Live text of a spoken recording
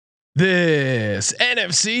This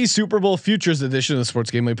NFC Super Bowl Futures edition of the Sports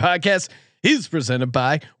Gambling Podcast is presented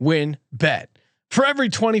by WynnBET. For every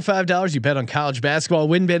 $25 you bet on college basketball,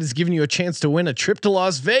 WynnBET is giving you a chance to win a trip to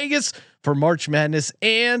Las Vegas for March Madness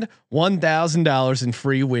and $1,000 in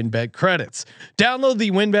free WynnBET credits. Download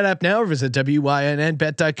the WynnBET app now or visit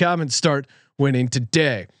wynnbet.com and start winning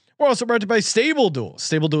today. We're also brought to you by Stable Duel.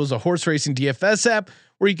 Stable Duel is a horse racing DFS app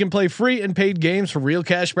where you can play free and paid games for real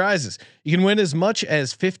cash prizes. You can win as much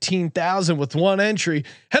as $15,000 with one entry.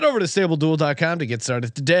 Head over to StableDuel.com to get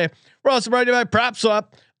started today. We're also brought to you by PropSwap,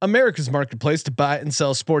 America's marketplace to buy and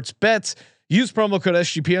sell sports bets. Use promo code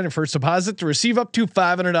SGP on your first deposit to receive up to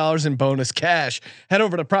 $500 in bonus cash. Head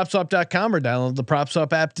over to PropSwap.com or download the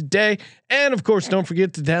PropSwap app today. And of course, don't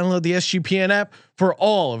forget to download the SGPN app for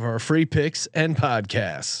all of our free picks and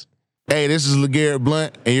podcasts. Hey, this is LeGarrette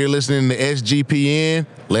Blunt, and you're listening to SGPN.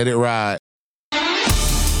 Let it ride.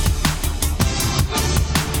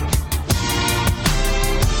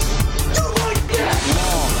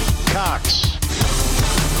 Cox.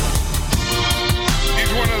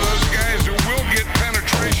 He's one of those guys who will get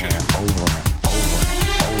penetration. Over.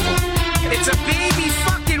 It's a baby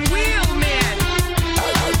fucking wheel, man.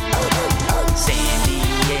 San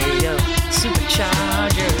Diego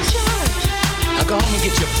Superchargers. Now go home and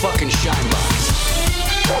get your fucking shine box.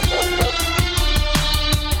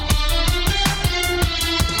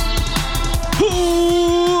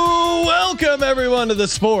 Ooh, welcome everyone to the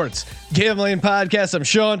Sports Gambling Podcast. I'm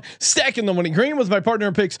Sean, stacking the money green with my partner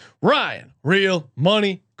in picks, Ryan, Real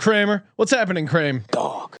Money Kramer. What's happening, Kramer?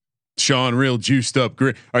 Dog. Sean, real juiced up.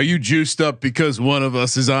 Great. Are you juiced up because one of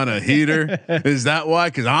us is on a heater? Is that why?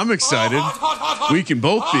 Because I'm excited. We can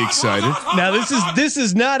both be excited. Now this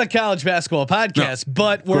is not a college basketball podcast,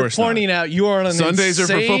 but we're pointing out you are on an Sundays are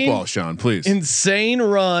for football, Sean. Please. Insane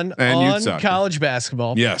run And on college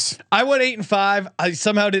basketball. Yes. I went 8-5. I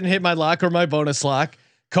somehow didn't hit my lock or my bonus lock.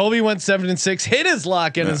 Kobe went 7-6, hit his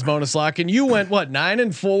lock and his bonus lock, and you went what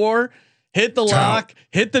 9-4. Hit the lock,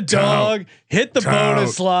 hit the dog, hit the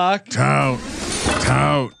bonus lock. Tout.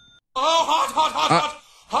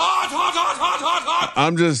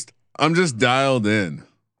 I'm just dialed in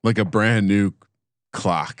like a brand new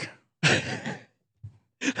clock.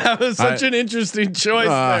 That was such an interesting choice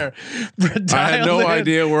there. I had no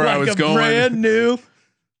idea where I was going. Brand new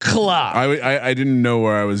clock. I didn't know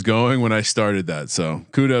where I was going when I started that. So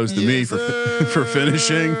kudos to me for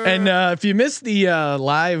finishing. And if you missed the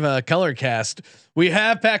live color cast, we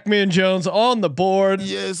have Pac-Man Jones on the board.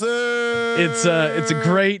 Yes, sir. It's a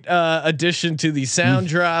great addition to the sound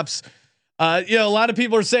drops. A lot of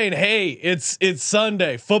people are saying, "Hey, it's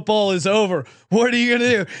Sunday. Football is over. What are you gonna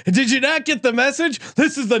do?" Did you not get the message?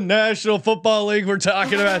 This is the National Football League we're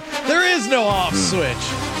talking about. There is no off switch.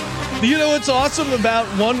 You know what's awesome about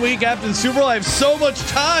 1 week after the Super Bowl? I have so much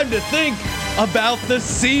time to think about the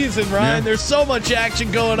season, Ryan. Yeah. There's so much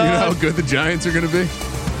action going on. You know how good the Giants are going to be?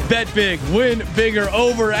 Bet big, win bigger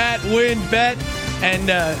over at WynnBET. And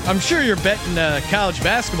I'm sure you're betting college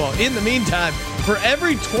basketball. In the meantime, for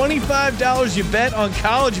every $25 you bet on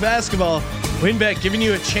college basketball, WynnBET giving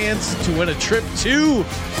you a chance to win a trip to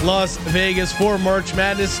Las Vegas for March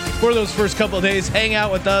Madness. For those first couple of days, hang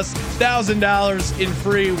out with us. $1,000 in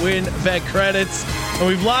free WynnBET credits. And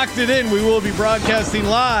we've locked it in. We will be broadcasting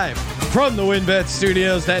live from the WynnBET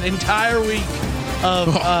studios that entire week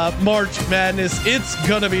of March Madness. It's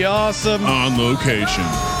going to be awesome. On location.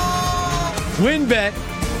 WynnBET,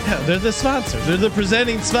 they're the sponsor. They're the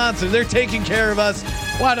presenting sponsor. They're taking care of us.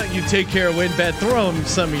 Why don't you take care of WynnBET? Throw them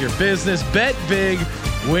some of your business. Bet big,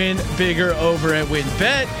 win bigger over at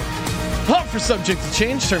WynnBET. Offer subject to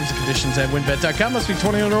change. Terms and conditions at WynnBET.com. Must be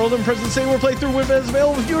 21 or older and present state where playthrough WynnBET is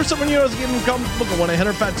available. If you or someone you know is giving them a call, book a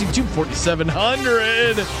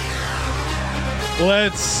 1-800-522-4700.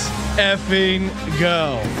 Let's effing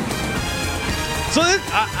go. So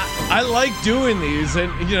I like doing these,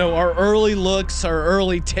 and our early looks, our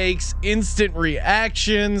early takes, instant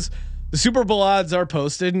reactions. The Super Bowl odds are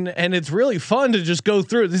posted, and it's really fun to just go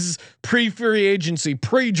through. This is pre-free agency,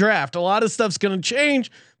 pre-draft. A lot of stuff's going to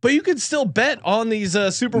change, but you can still bet on these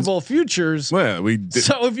Super Bowl futures. Well,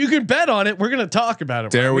 So if you can bet on it, we're going to talk about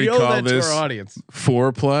it. Dare we owe call that this to our audience?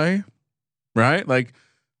 Foreplay, right? Like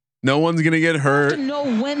no one's gonna get hurt. Know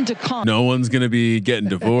when to come. No one's gonna be getting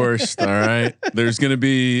divorced. All right. There's gonna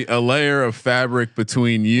be a layer of fabric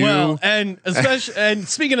between you. Well, and especially, and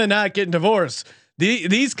speaking of not getting divorced,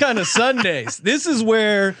 these kind of Sundays, this is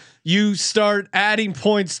where you start adding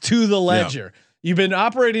points to the ledger. Yeah. You've been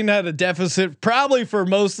operating at a deficit probably for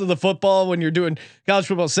most of the football when you're doing college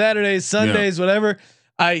football Saturdays, Sundays, whatever.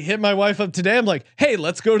 I hit my wife up today. I'm like, hey,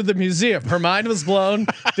 let's go to the museum. Her mind was blown.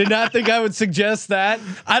 Did not think I would suggest that.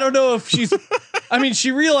 I don't know if she's, I mean,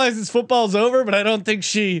 she realizes football's over, but I don't think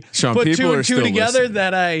she Sean, put people 2 are and 2 still together listening.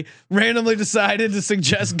 that I randomly decided to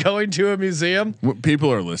suggest going to a museum.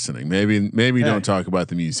 People are listening. Maybe don't talk about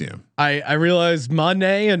the museum. I realized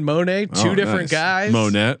Monet and Monet, two different nice. guys.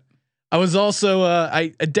 Monet. I was also I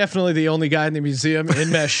definitely the only guy in the museum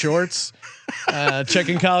in mesh shorts,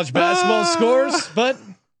 checking college basketball scores. But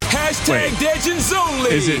Hashtag Legends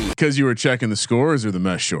only. Is it because you were checking the scores or the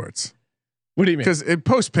mesh shorts? what do you mean? Because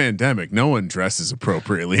post pandemic, no one dresses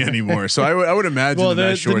appropriately anymore. So I would imagine Well, the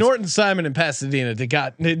mesh the shorts. Norton Simon in Pasadena did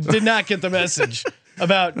not get the message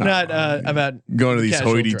about about going to these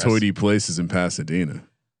casual hoity-toity places in Pasadena.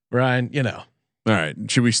 Ryan. You know, All right,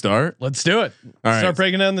 should we start? let's do it. All right. Start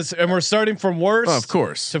breaking down this, and we're starting from worst. Oh, of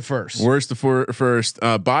course. to first. Worst to first.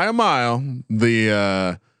 By a mile,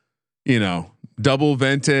 the double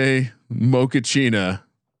vente mochaccino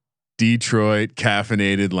Detroit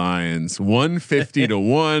caffeinated Lions 150 to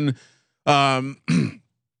 1.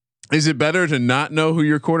 Is it better to not know who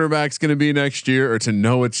your quarterback's going to be next year or to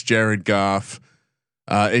know it's Jared Goff?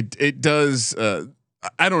 It does.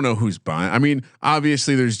 I don't know who's buying. I mean,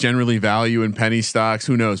 obviously there's generally value in penny stocks.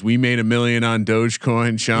 Who knows? We made $1 million on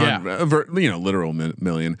Dogecoin, Sean, literal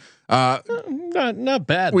million. Not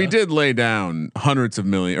bad. We though. did lay down hundreds of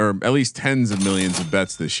million, or at least tens of millions of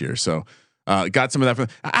bets this year. So got some of that.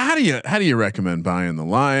 How do you recommend buying the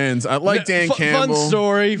Lions? I like Dan Campbell. Fun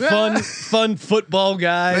story. Fun football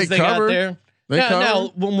guys they got there. Now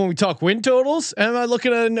when we talk win totals, am I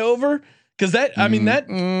looking at an over? Because that I mean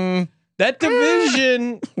that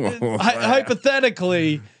division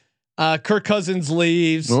hypothetically, Kirk Cousins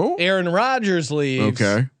leaves, Aaron Rodgers leaves.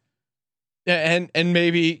 Okay. And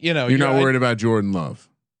maybe you're not worried about Jordan Love.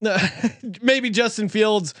 Maybe Justin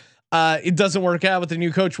Fields. It doesn't work out with the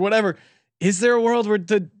new coach. Whatever. Is there a world where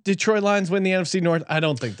the Detroit Lions win the NFC North? I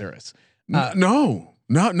don't think there is. No,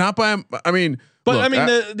 not by. I mean, but look, I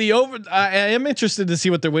mean the over. I am interested to see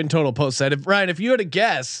what their win total post said. If Ryan, if you had a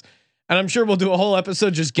guess, and I'm sure we'll do a whole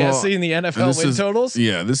episode just guessing the NFL win totals.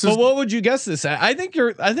 Yeah, this is. But what would you guess this at? I think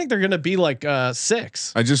they're going to be like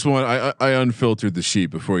 6. I just want I unfiltered the sheet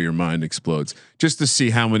before your mind explodes just to see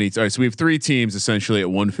how many. All right, so we have 3 teams essentially at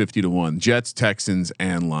 150 to 1: Jets, Texans,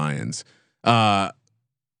 and Lions.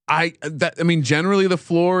 I mean, generally the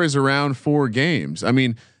floor is around 4 games. I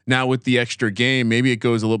mean, now with the extra game, maybe it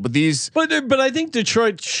goes a little. But but I think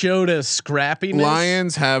Detroit showed a scrappiness.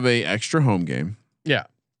 Lions have a extra home game. Yeah.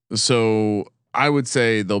 So I would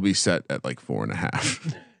say they'll be set at like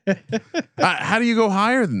 4.5. How do you go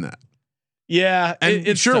higher than that? Yeah, and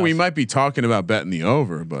it's sure tough. we might be talking about betting the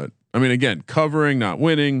over, but I mean, again, covering, not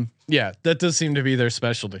winning. Yeah, that does seem to be their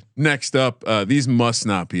specialty. Next up, these must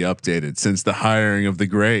not be updated since the hiring of the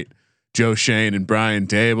great Joe Shane and Brian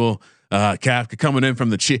Dable. Kafka coming in from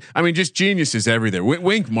the Chief. I mean, just geniuses everywhere.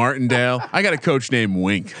 Wink Martindale. I got a coach named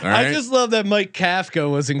Wink. All right? I just love that Mike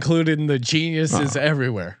Kafka was included in the geniuses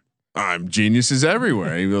everywhere. I'm geniuses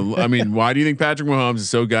everywhere. I mean, why do you think Patrick Mahomes is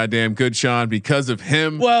so goddamn good, Sean? Because of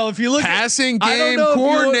him. Well, if you look passing game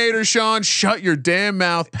coordinator, Sean, shut your damn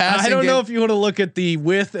mouth. Passing. I don't know game. if you want to look at the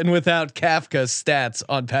with and without Kafka stats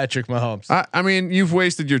on Patrick Mahomes. I mean, you've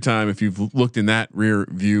wasted your time if you've looked in that rear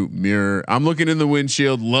view mirror. I'm looking in the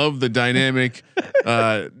windshield. Love the dynamic,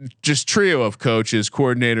 just trio of coaches,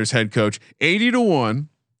 coordinators, head coach. 80 to 1.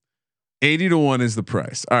 80 to 1 is the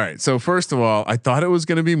price. All right. So first of all, I thought it was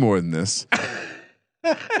going to be more than this.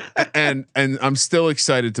 and I'm still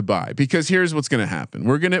excited to buy because here's what's going to happen.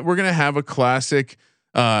 We're going to have a classic,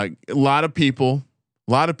 a lot of people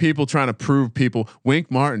trying to prove people.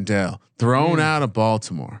 Wink Martindale thrown out of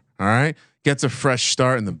Baltimore. All right. Gets a fresh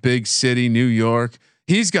start in the big city, New York.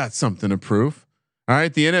 He's got something to prove. All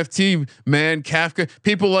right. The NFT man, Kafka,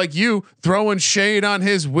 people like you throwing shade on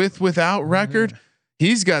his without record.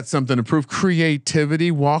 He's got something to prove. Creativity,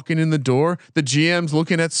 walking in the door. The GM's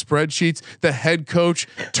looking at spreadsheets. The head coach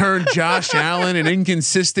turned Josh Allen, an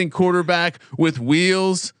inconsistent quarterback with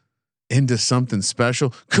wheels, into something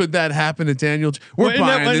special. Could that happen to Daniel? We're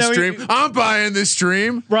buying this dream. I'm buying this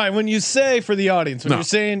dream. Right. When you say, for the audience, when you're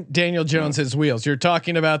saying Daniel Jones has wheels, you're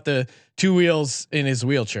talking about the 2 wheels in his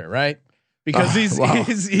wheelchair, right? Because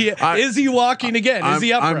is he walking again? Is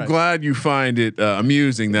he upright? I'm glad you find it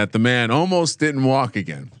amusing that the man almost didn't walk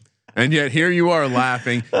again, and yet here you are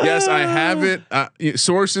laughing. Yes, I have it.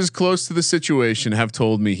 Sources close to the situation have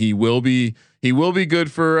told me he will be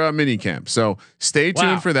good for minicamp. So stay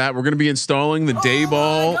tuned for that. We're going to be installing the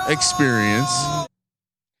Dayball experience.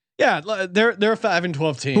 Yeah, they're a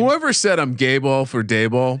 5-12 team. Whoever said I'm gay ball for day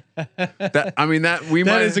ball,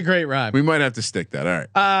 that is a great rhyme. We might have to stick that. All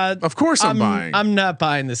right. Of course I'm buying. I'm not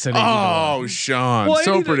buying this at 80 to 1. Oh, Sean, Well,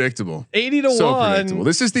 so 80 to predictable. 80 to So 1. predictable.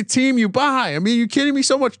 This is the team you buy. I mean, you kidding me?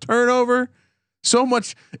 So much turnover, so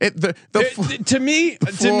much. To me,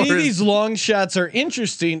 floor is- these long shots are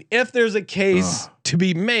interesting if there's a case to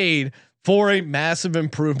be made for a massive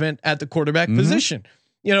improvement at the quarterback position.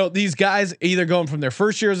 You know, these guys either going from their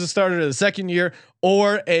first year as a starter to the second year,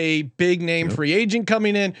 or a big name free agent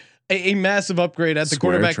coming in, a massive upgrade at the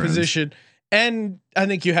Square quarterback trends. position. And I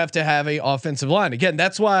think you have to have a offensive line. Again,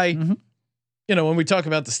 that's why, you know, when we talk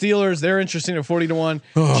about the Steelers, they're interesting at 40 to 1.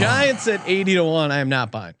 Giants at 80 to 1. I am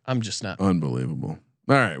not buying. I'm just not. Unbelievable.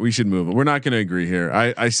 All right, we should move. We're not going to agree here.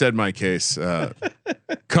 I said my case.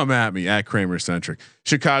 Come at me at Kramer Centric.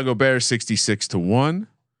 Chicago Bears 66 to 1.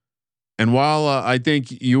 And while I think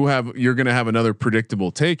you're going to have another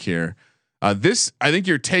predictable take here, I think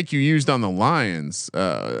your take you used on the Lions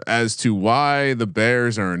as to why the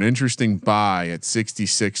Bears are an interesting buy at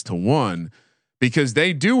 66 to 1, because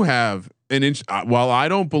they do have an inch. While I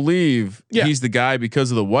don't believe he's the guy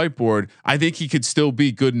because of the whiteboard, I think he could still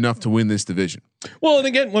be good enough to win this division. Well, and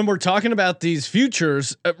again, when we're talking about these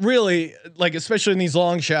futures, really, like especially in these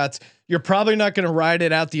long shots, you're probably not going to ride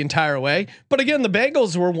it out the entire way. But again, the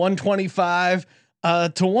Bengals were 125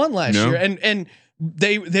 to 1 last year, and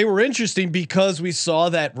they were interesting because we saw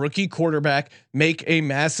that rookie quarterback make a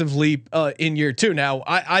massive leap in year 2. Now,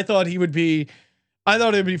 I thought it would be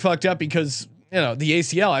fucked up because, you know, the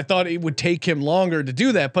ACL. I thought it would take him longer to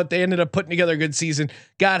do that, but they ended up putting together a good season,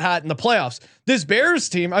 got hot in the playoffs. This Bears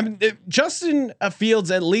team, I mean, Justin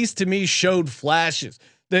Fields, at least to me, showed flashes.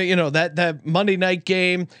 That Monday night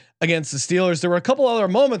game against the Steelers, there were a couple other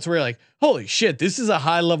moments where you're like, holy shit, this is a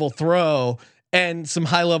high level throw and some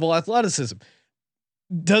high level athleticism.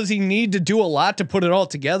 Does he need to do a lot to put it all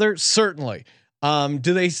together? Certainly. Do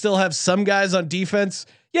they still have some guys on defense?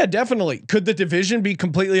 Yeah, definitely. Could the division be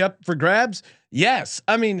completely up for grabs? Yes.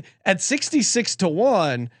 I mean, at 66 to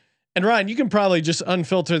 1, and Ryan, you can probably just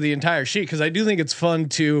unfilter the entire sheet, because I do think it's fun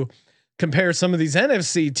to compare some of these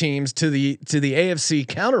NFC teams to the AFC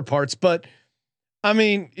counterparts. But I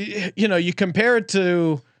mean, you know, you compare it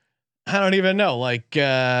to, I don't even know, like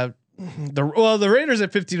the Raiders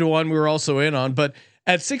at 50 to 1, we were also in on, but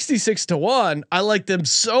at 66 to 1, I like them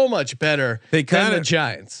so much better than the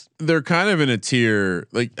Giants. They're kind of in a tier.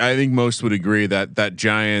 Like, I think most would agree that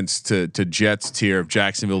Giants to Jets tier of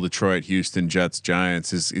Jacksonville, Detroit, Houston, Jets,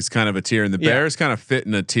 Giants is kind of a tier, and the Bears kind of fit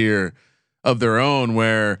in a tier of their own,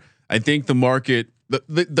 where I think the market,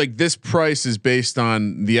 like this price is based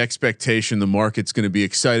on the expectation the market's going to be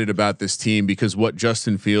excited about this team because what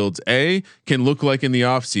Justin Fields can look like in the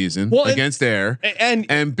offseason against air,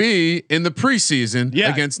 and B in the preseason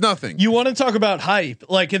against nothing. You want to talk about hype?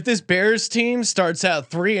 Like, if this Bears team starts out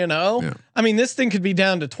 3-0, I mean, this thing could be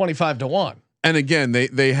down to 25 to 1. And again,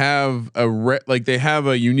 they have they have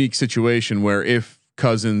a unique situation where if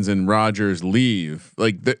Cousins and Rodgers leave,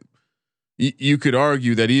 you could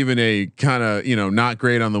argue that even a kind of, you know, not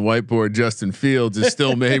great on the whiteboard Justin Fields is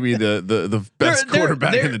still maybe the best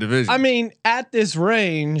quarterback in the division. I mean, at this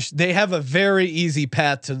range, they have a very easy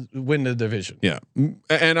path to win the division. Yeah,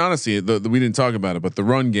 and honestly, we didn't talk about it, but the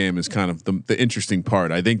run game is kind of the interesting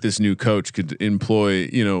part. I think this new coach could employ,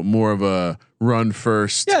 you know, more of a run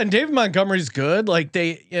first. Yeah, and David Montgomery's good. Like,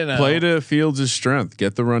 they, you know, play to Fields' strength.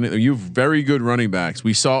 Get the running. You have very good running backs.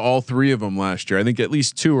 We saw all 3 of them last year. I think at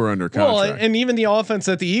least 2 are under contract. Well, and even the offense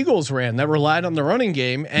that the Eagles ran that relied on the running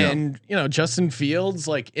game, and you know, Justin Fields,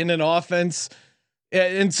 like, in an offense,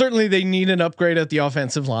 and certainly they need an upgrade at the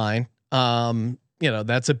offensive line. You know,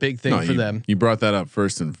 that's a big thing for them. You brought that up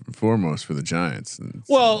first and foremost for the Giants.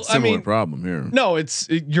 Well, similar problem here. No,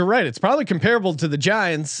 you're right. It's probably comparable to the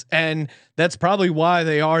Giants, and that's probably why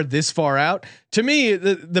they are this far out. To me,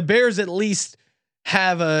 the Bears at least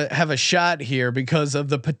have a shot here because of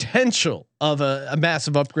the potential of a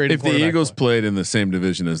massive upgrade. If the Eagles played in the same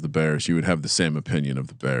division as the Bears, you would have the same opinion of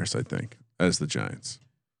the Bears, I think, as the Giants.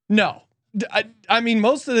 No. I mean,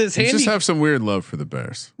 most of this just have some weird love for the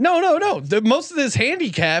Bears. No. Most of this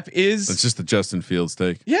handicap is it's just the Justin Fields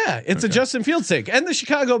take. Yeah, it's a Justin Fields take, and the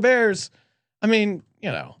Chicago Bears. I mean, you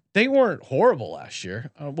know, they weren't horrible last year.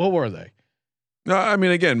 What were they? No, I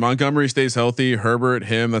mean, again, Montgomery stays healthy. Herbert,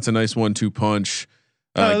 that's a nice 1-2 punch.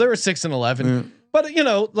 They were 6-11, but you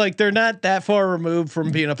know, like, they're not that far removed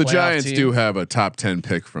from being a. The Giants team. do have a top 10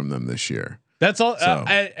 pick from them this year. That's all. So,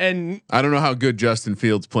 and I don't know how good Justin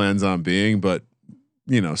Fields plans on being, but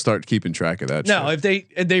you know, start keeping track of that. No, if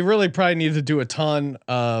they really probably need to do a ton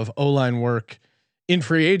of O-line work in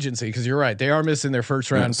free agency, because you're right, they are missing their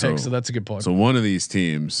first round pick, so that's a good point. So one of these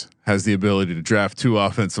teams has the ability to draft 2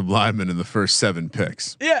 offensive linemen in the first 7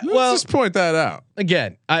 picks. Yeah, Let's just point that out.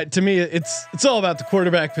 Again, to me, it's all about the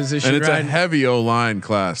quarterback position, And it's right? a heavy O-line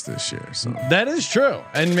class this year. So That is true,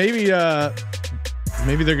 and maybe they're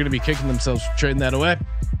going to be kicking themselves for trading that away.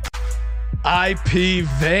 IP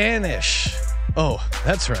Vanish. Oh,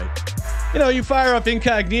 that's right. You know, you fire up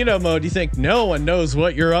incognito mode, you think no one knows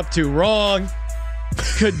what you're up to. Wrong.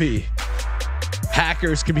 Could be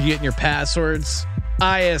hackers, could be getting your passwords.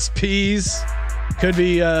 ISPs could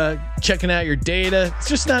be checking out your data. It's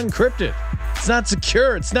just not encrypted. It's not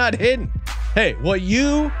secure. It's not hidden. Hey, what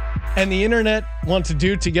you and the internet want to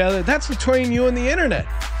do together, that's between you and the internet.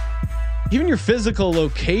 Even your physical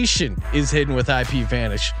location is hidden with IP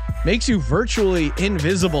Vanish. Makes you virtually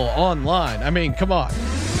invisible online. I mean, come on.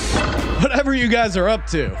 Whatever you guys are up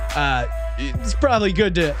to, it's probably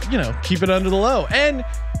good to, keep it under the low. And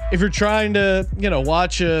if you're trying to,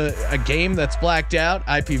 watch a game that's blacked out,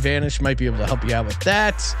 IP Vanish might be able to help you out with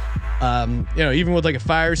that. Even with like a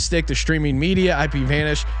Fire Stick to streaming media, IP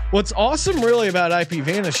Vanish. What's awesome really about IP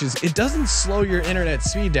Vanish is it doesn't slow your internet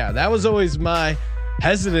speed down. That was always my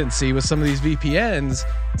hesitancy with some of these VPNs.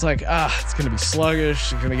 It's like, it's going to be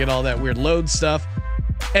sluggish. You're going to get all that weird load stuff.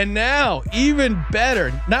 And now, even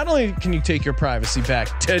better, not only can you take your privacy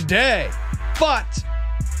back today, but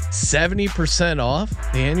 70% off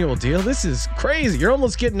the annual deal. This is crazy. You're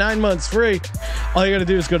almost getting 9 months free. All you got to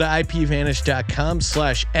do is go to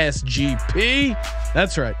ipvanish.com/SGP.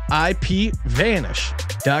 That's right.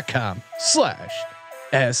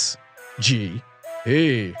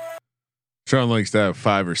 ipvanish.com/SGP. Sean likes to have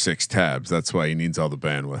 5 or 6 tabs. That's why he needs all the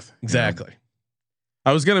bandwidth. Exactly.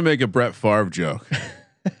 I was going to make a Brett Favre joke,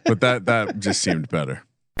 but that just seemed better.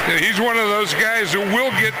 He's one of those guys who will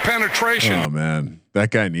get penetration. Oh man, that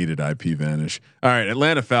guy needed IP Vanish. All right,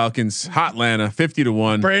 Atlanta Falcons, hot Atlanta,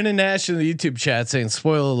 50-1. Brandon Nash in the YouTube chat saying,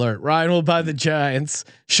 "Spoiler alert: Ryan will buy the Giants,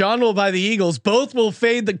 Sean will buy the Eagles. Both will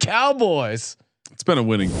fade the Cowboys." It's been a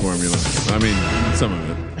winning formula. I mean, some of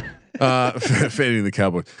it. Fading the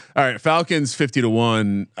Cowboys. All right, Falcons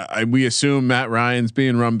 50-1. We assume Matt Ryan's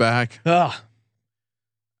being run back.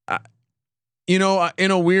 In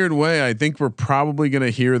a weird way, I think we're probably going to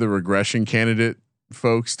hear the regression candidate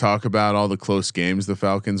folks talk about all the close games the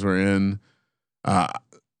Falcons were in.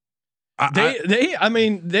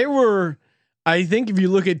 They were, I think if you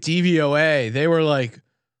look at DVOA, they were like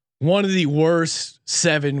one of the worst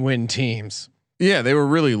 7-win teams. Yeah, they were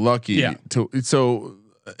really lucky. Yeah.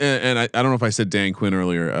 And I don't know if I said Dan Quinn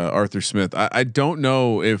earlier, Arthur Smith. I don't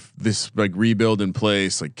know if this like rebuild in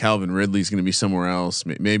place, like Calvin Ridley's going to be somewhere else.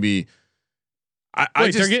 Maybe.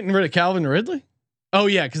 They're getting rid of Calvin Ridley. Oh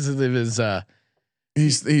yeah, because of his.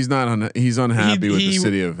 He's not he's unhappy with the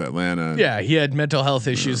city of Atlanta. Yeah, he had mental health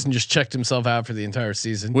issues and just checked himself out for the entire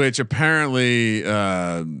season. Which apparently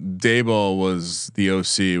Daboll was the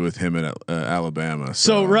OC with him at Alabama.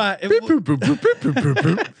 So right.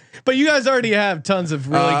 But you guys already have tons of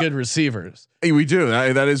really good receivers. We do.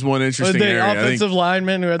 That is one interesting area. Offensive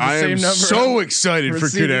linemen who had the same number. I am so excited for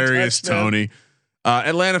Kadarius Toney.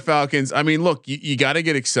 Atlanta Falcons. I mean, look, you got to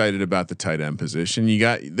get excited about the tight end position.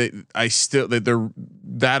 That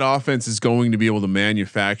offense is going to be able to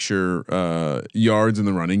manufacture yards in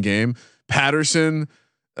the running game. Patterson,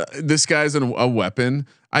 this guy's a weapon.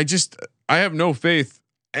 I have no faith.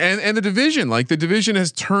 And the division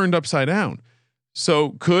has turned upside down.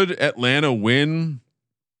 So could Atlanta win?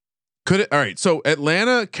 All right. So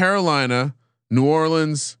Atlanta, Carolina, New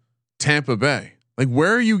Orleans, Tampa Bay. Like,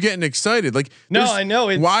 where are you getting excited? Like, no, I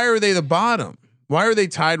know. Why are they the bottom? Why are they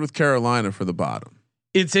tied with Carolina for the bottom?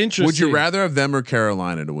 It's interesting. Would you rather have them or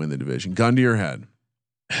Carolina to win the division? Gun to your head.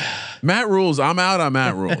 Matt Rule's. I'm out on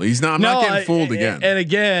Matt Rule. He's not. I'm not getting fooled again. And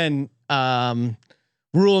again,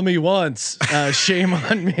 rule me once, shame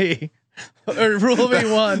on me. Or rule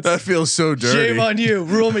me once. That feels so dirty. Shame on you.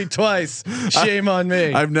 Rule me twice. Shame on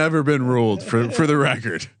me. I've never been ruled for the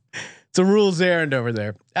record. It's a rules errand over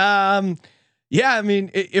there. Yeah, I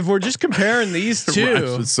mean, if we're just comparing these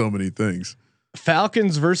two, with so many things,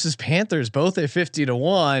 Falcons versus Panthers, both at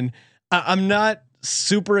 50-1. I'm not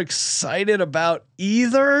super excited about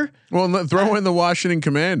either. Well, throw in the Washington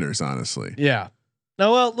Commanders, honestly. Yeah.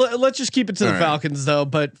 No, well, let's just keep it to the Falcons though.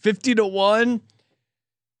 But 50-1.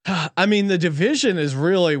 I mean, the division is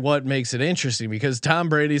really what makes it interesting because Tom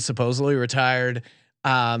Brady's supposedly retired.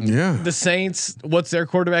 The Saints, what's their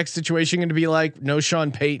quarterback situation going to be like? No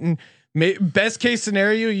Sean Payton. Best case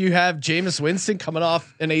scenario, you have Jameis Winston coming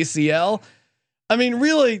off an ACL. I mean,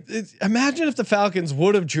 really, imagine if the Falcons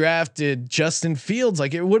would have drafted Justin Fields.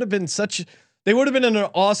 Like, it would have been such they would have been in an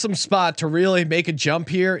awesome spot to really make a jump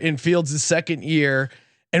here in Fields' second year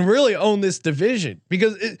and really own this division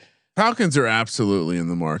because Falcons are absolutely in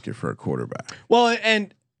the market for a quarterback. Well,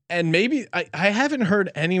 and maybe I haven't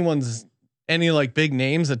heard any like big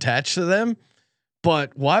names attached to them,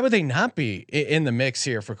 but why would they not be in the mix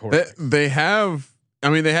here for quarterback? They have. I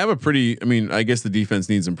mean, they have a pretty. I mean, I guess the defense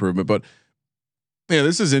needs improvement, but yeah,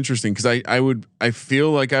 this is interesting because I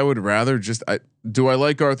feel like I would rather just. Do I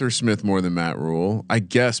like Arthur Smith more than Matt Rule? I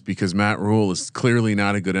guess because Matt Rule is clearly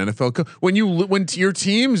not a good NFL coach. When your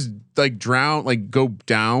teams like go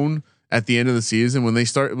down at the end of the season, when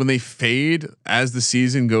they fade as the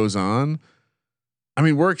season goes on. I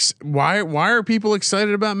mean, why are people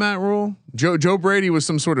excited about Matt Rule? Joe Brady was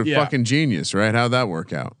some sort of fucking genius, right? How'd that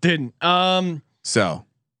work out? Didn't sell.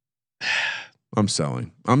 I'm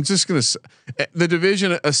selling. I'm just gonna the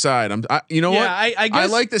division aside. You know what? I guess, I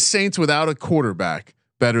like the Saints without a quarterback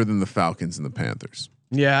better than the Falcons and the Panthers.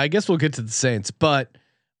 Yeah, I guess we'll get to the Saints, but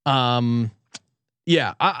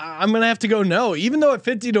yeah, I'm gonna have to go no. Even though at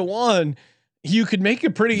 50-1, you could make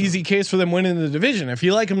a pretty easy case for them winning the division. If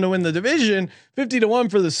you like them to win the division,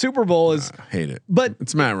 50-1 for the Super Bowl is. I hate it. But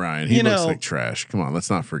it's Matt Ryan. He looks like trash. Come on,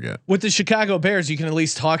 let's not forget. With the Chicago Bears, you can at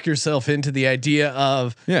least talk yourself into the idea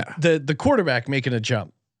of the quarterback making a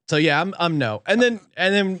jump. So yeah, I'm no. And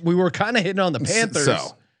then we were kind of hitting on the Panthers.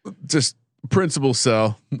 So just principal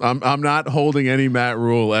sell. I'm not holding any Matt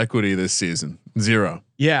Rule equity this season. Zero.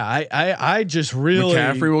 Yeah, I just really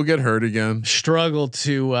McCaffrey will get hurt again. Struggle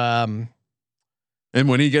to. And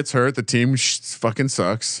when he gets hurt, the team fucking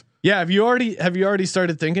sucks. Yeah, have you already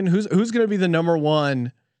started thinking who's going to be the number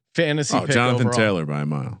one fantasy pick Jonathan overall? Taylor by a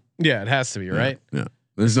mile. Yeah, it has to be, right? Yeah.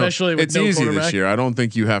 There's especially with it's no easy this year. I don't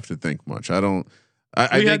think you have to think much. I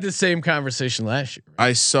had the same conversation last year. Right?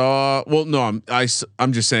 I saw. Well, no,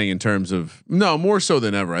 I'm just saying in terms of more so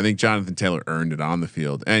than ever. I think Jonathan Taylor earned it on the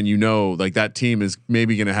field, and like that team is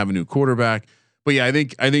maybe going to have a new quarterback. But yeah, I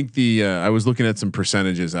think I was looking at some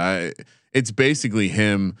percentages. It's basically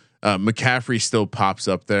him. McCaffrey still pops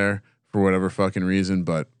up there for whatever fucking reason,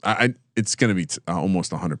 but it's going to be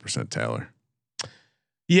almost 100% Taylor.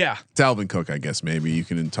 Yeah, Dalvin Cook, I guess maybe you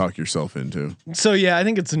can talk yourself into. So yeah, I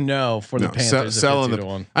think it's a no for the Panthers. Selling the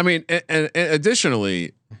one. I mean, and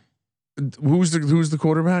additionally, who's the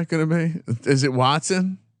quarterback going to be? Is it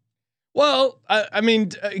Watson? Well, I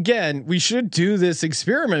mean, again, we should do this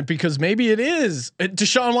experiment because maybe it is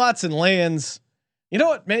Deshaun Watson lands. You know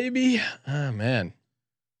what? Maybe. Oh man.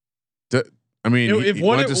 I mean, he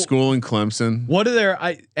went to school in Clemson. What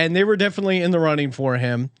are and they were definitely in the running for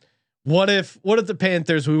him. What if the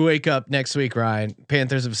Panthers? We wake up next week, Ryan.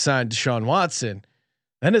 Panthers have signed Deshaun Watson.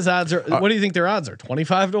 Then his odds are. What do you think their odds are?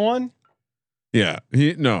 25-1. Yeah.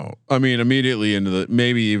 I mean, immediately into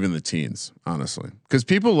maybe even the teens, honestly, because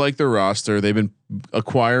people like their roster. They've been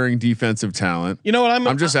acquiring defensive talent. You know what?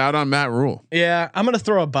 I'm just out on Matt Rule. Yeah, I'm gonna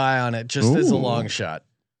throw a buy on it just as a long shot.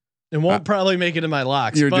 It won't probably make it in my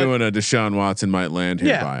locks. You're doing a Deshaun Watson might land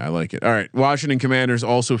here buy. I like it. All right, Washington Commanders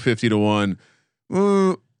also 50-1.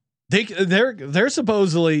 They're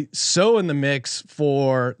supposedly so in the mix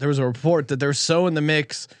for. There was a report that they're so in the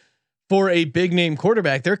mix for a big name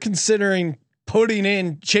quarterback. They're considering putting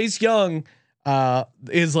in Chase Young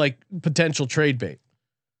is like potential trade bait.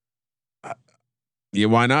 Yeah,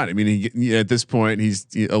 why not? I mean, at this point, he's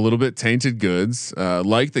a little bit tainted goods.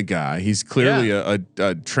 Like the guy, he's clearly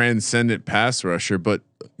a transcendent pass rusher. But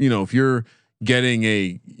if you're getting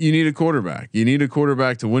you need a quarterback. You need a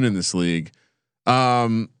quarterback to win in this league.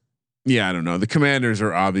 Yeah, I don't know. The Commanders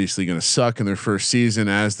are obviously going to suck in their first season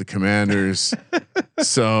as the Commanders.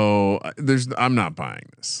 So I'm not buying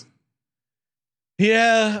this.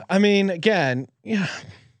 Yeah, I mean, again,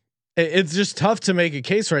 it's just tough to make a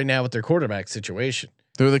case right now with their quarterback situation.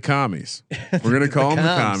 They're the commies. We're gonna call them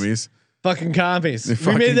the commies. Fucking commies.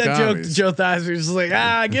 We made that joke to Joe Theismann. He's just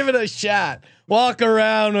like, give it a shot. Walk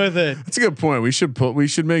around with it. That's a good point. We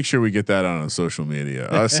should make sure we get that on social media.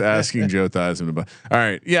 Us asking Joe Theismann about. All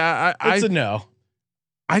right, yeah, it's a no.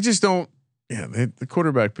 I just don't. Yeah, the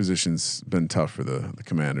quarterback position's been tough for the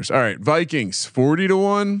Commanders. All right, Vikings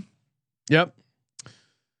 40-1. Yep.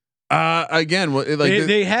 Again,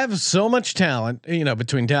 they have so much talent,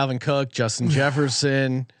 between Dalvin Cook, Justin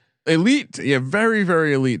Jefferson, elite. Yeah. Very,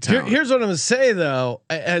 very elite talent. Here's what I'm going to say though.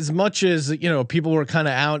 As much as, people were kind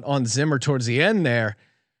of out on Zimmer towards the end there,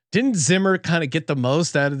 didn't Zimmer kind of get the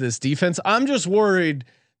most out of this defense? I'm just worried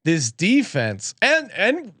this defense and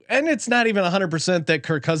it's not even 100% that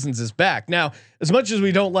Kirk Cousins is back. Now, as much as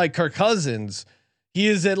we don't like Kirk Cousins, he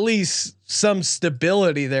is at least some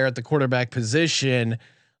stability there at the quarterback position.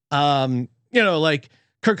 Like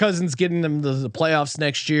Kirk Cousins getting them to the playoffs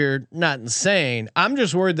next year, not insane. I'm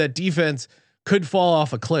just worried that defense could fall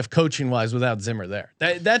off a cliff coaching wise without Zimmer there.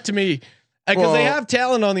 That to me, because they have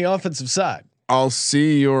talent on the offensive side. I'll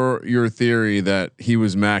see your theory that he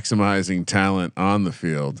was maximizing talent on the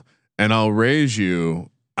field, and I'll raise you.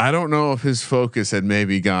 I don't know if his focus had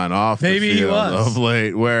maybe gone off the field of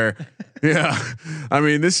late. Where, yeah, I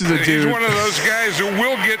mean, this is a dude. He's one of those guys who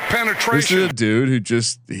will get penetration. This is a dude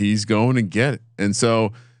who he's going to get it. And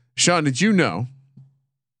so, Sean, did you know?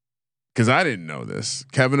 Because I didn't know this.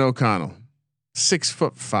 Kevin O'Connell,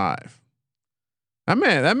 6'5". That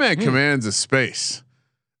man commands a space.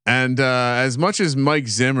 And as much as Mike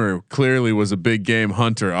Zimmer clearly was a big game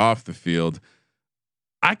hunter off the field,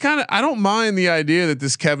 I don't mind the idea that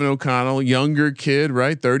this Kevin O'Connell, younger kid,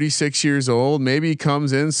 right, 36 years old, maybe he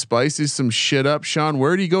comes in, spices some shit up. Sean,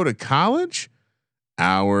 where did he go to college?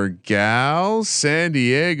 Our gal, San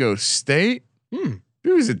Diego State.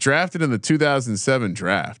 He was drafted in the 2007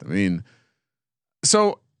 draft. I mean,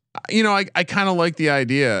 so. I kind of like the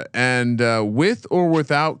idea, and with or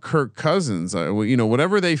without Kirk Cousins,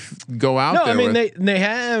 whatever they go out there. No, I mean they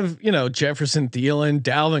have Jefferson, Thielen,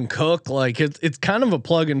 Dalvin Cook. Like it's kind of a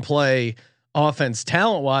plug and play offense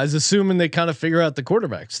talent wise, assuming they kind of figure out the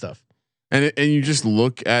quarterback stuff. And you just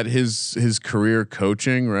look at his career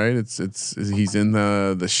coaching, right? He's in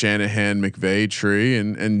the Shanahan McVay tree,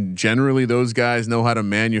 and generally those guys know how to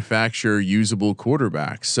manufacture usable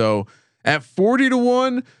quarterbacks. So at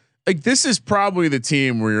 40-1. Like this is probably the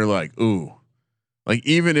team where you're like, ooh, like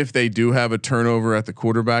even if they do have a turnover at the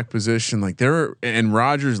quarterback position, like and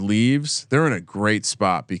Rodgers leaves, they're in a great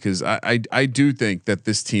spot because I do think that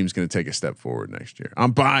this team's going to take a step forward next year.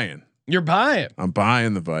 I'm buying. You're buying. I'm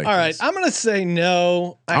buying the Vikings. All right, I'm going to say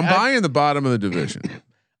no. I'm buying the bottom of the division.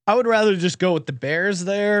 I would rather just go with the Bears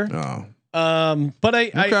there. Oh. But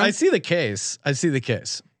I see the case. I see the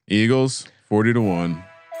case. Eagles 40-1.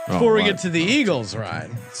 Before we get to the Eagles,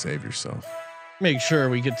 Ryan, save yourself. Make sure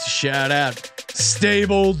we get to shout out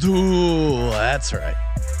Stable Duel. That's right.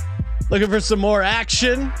 Looking for some more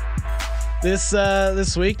action this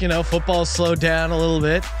week. Football slowed down a little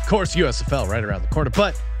bit. Of course, USFL right around the corner,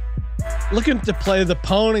 but looking to play the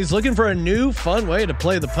ponies. Looking for a new fun way to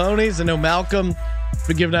play the ponies. I know Malcolm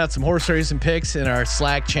been giving out some horse racing picks in our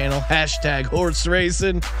Slack channel. #horse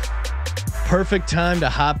racing. Perfect time to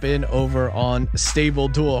hop in over on Stable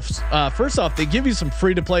Duel. First off, they give you some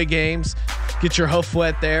free to play games. Get your hoof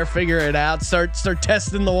wet there, figure it out, start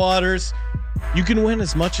testing the waters. You can win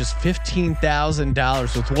as much as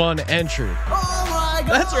 $15,000 with one entry. Oh my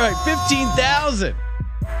God. That's right, 15,000.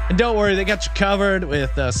 And don't worry, they got you covered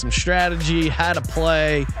with some strategy, how to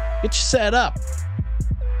play, get you set up.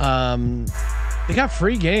 They got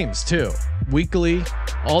free games too, weekly,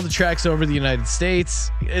 all the tracks over the United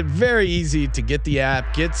States. Very easy to get the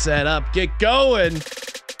app, get set up, get going.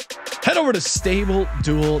 Head over to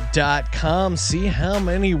StableDuel.com. See how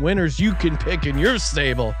many winners you can pick in your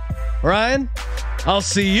stable. Ryan, I'll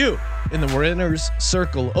see you in the winners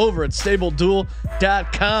circle over at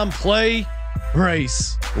StableDuel.com. Play,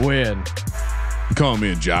 race, win. You calling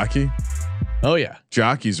me a jockey? Oh yeah,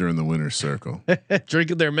 jockeys are in the winner's circle,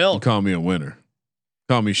 drinking their milk. You call me a winner.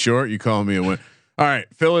 Call me short. You call me a winner. All right,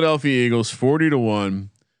 Philadelphia Eagles 40-1.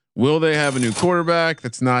 Will they have a new quarterback?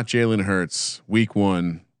 That's not Jalen Hurts. Week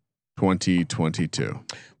 1, 2022.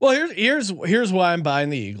 Well, here's why I'm buying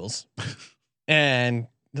the Eagles. And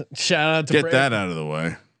shout out to Brandon. That out of the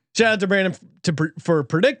way. Shout out to Brandon for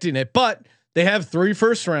predicting it. But they have 3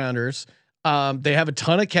 first rounders. They have a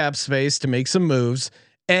ton of cap space to make some moves.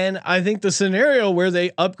 And I think the scenario where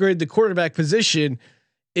they upgrade the quarterback position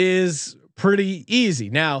is pretty easy.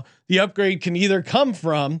 Now, the upgrade can either come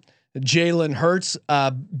from Jalen Hurts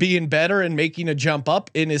being better and making a jump up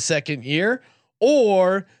in his second year,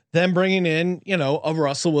 or them bringing in, a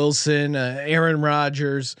Russell Wilson, Aaron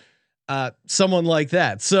Rodgers, someone like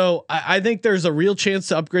that. So I think there's a real chance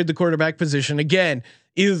to upgrade the quarterback position again,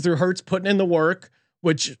 either through Hurts putting in the work,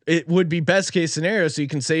 which it would be best case scenario, so you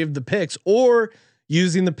can save the picks, or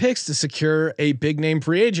using the picks to secure a big name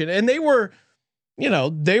free agent. And they were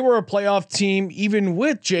a playoff team even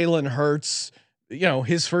with Jalen Hurts.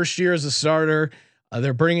 His first year as a starter.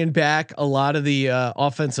 They're bringing back a lot of the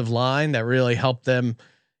offensive line that really helped them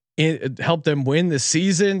win this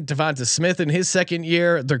season. Devonta Smith in his second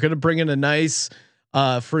year, they're going to bring in a nice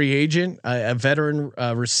free agent, a veteran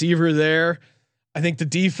receiver there. I think the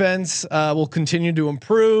defense will continue to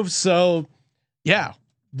improve. So, yeah,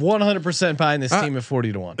 100% buying this team at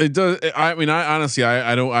 40-1. It does. I mean, I honestly,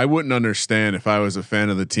 I wouldn't understand if I was a fan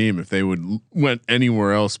of the team if they went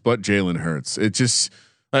anywhere else but Jalen Hurts. It just,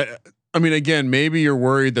 I mean, again, maybe you're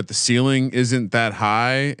worried that the ceiling isn't that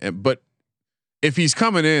high, but if he's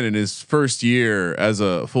coming in his first year as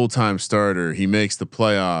a full-time starter, he makes the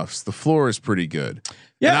playoffs. The floor is pretty good.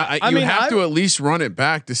 Yeah, and you have to at least run it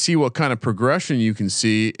back to see what kind of progression you can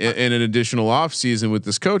see in an additional offseason with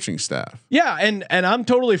this coaching staff. Yeah, and I'm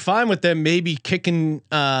totally fine with them maybe kicking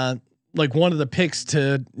like one of the picks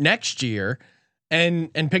to next year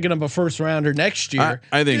and picking up a first rounder next year.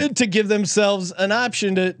 I think to give themselves an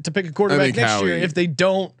option to pick a quarterback next year if they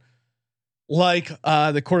don't like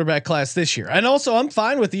the quarterback class this year. And also I'm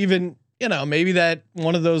fine with even, maybe that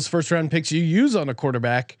one of those first round picks you use on a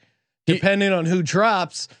quarterback depending on who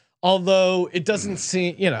drops, although it doesn't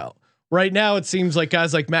seem, right now it seems like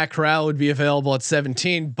guys like Matt Corral would be available at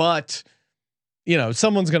 17, but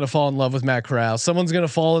someone's going to fall in love with Matt Corral. Someone's going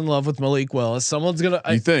to fall in love with Malik Willis. Someone's going to,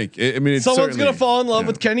 someone's going to fall in love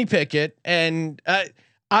with Kenny Pickett. And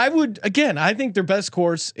I think their best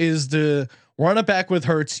course is to run it back with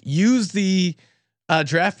Hurts, use the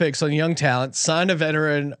draft picks on young talent, sign a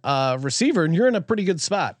veteran receiver, and you're in a pretty good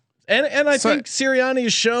spot. And I think Sirianni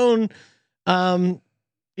has shown,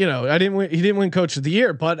 he didn't win coach of the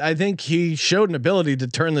year, but I think he showed an ability to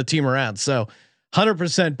turn the team around. So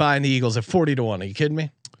 100% buying the Eagles at 40-1. Are you kidding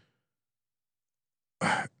me?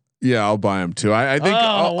 Yeah, I'll buy him too. I think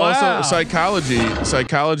also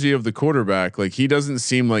psychology of the quarterback. Like he doesn't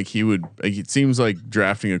seem like he would. Like, it seems like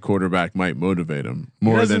drafting a quarterback might motivate him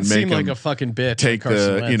more than make him like a fucking bitch. Take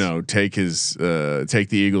take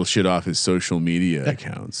the Eagles shit off his social media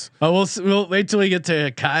accounts. Oh, we'll wait till we get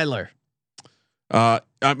to Kyler. I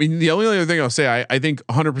mean, the only other thing I'll say, I think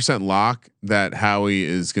 100% lock that Howie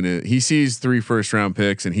is he sees 3 first round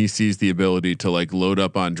picks and he sees the ability to like load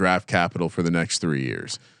up on draft capital for the next 3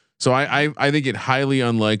 years. So I think it highly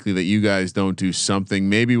unlikely that you guys don't do something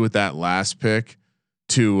maybe with that last pick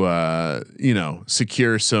to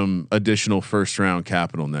secure some additional first round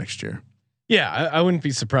capital next year. Yeah, I wouldn't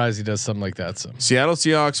be surprised he does something like that. So Seattle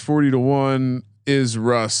Seahawks 40-1. Is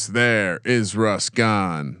Russ there? Is Russ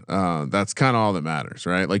gone? That's kind of all that matters,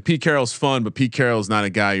 right? Like Pete Carroll's fun, but Pete Carroll's not a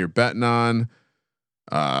guy you're betting on.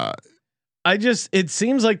 It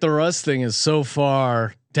seems like the Russ thing is so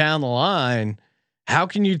far down the line. How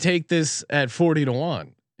can you take this at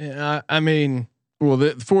 40-1? I mean, well,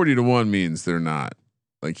 the 40-1 means they're not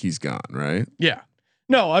like he's gone, right? Yeah.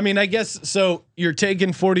 No, I mean, I guess so. You're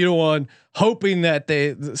taking 40-1, hoping that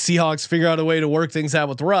the Seahawks figure out a way to work things out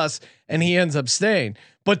with Russ, and he ends up staying.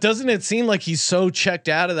 But doesn't it seem like he's so checked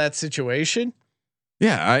out of that situation?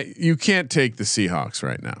 Yeah, you can't take the Seahawks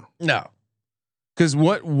right now. No, because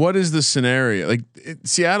what is the scenario? Like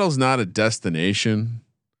Seattle's not a destination,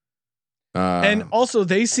 and also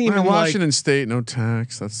they seem in Washington State no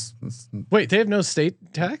tax. That's wait, they have no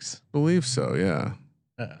state tax? Believe so. Yeah,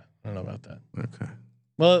 I don't know about that. Okay.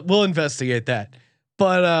 Well, we'll investigate that.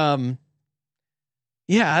 But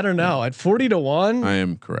yeah, I don't know. At 40-1, I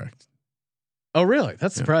am correct. Oh, really?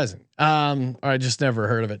 That's surprising. I just never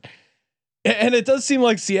heard of it. And it does seem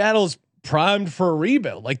like Seattle's primed for a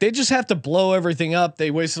rebuild. Like they just have to blow everything up.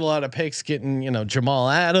 They wasted a lot of picks getting, Jamal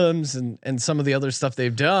Adams and some of the other stuff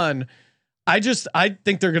they've done. I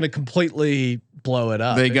think they're going to completely blow it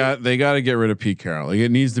up. They got to get rid of Pete Carroll. Like it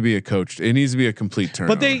needs to be a coach. It needs to be a complete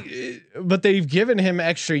turnover. But they've given him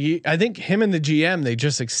extra. I think him and the GM they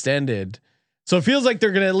just extended. So it feels like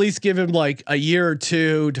they're going to at least give him like a year or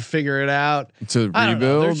two to figure it out. To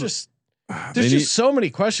rebuild. There's just so many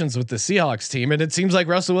questions with the Seahawks team, and it seems like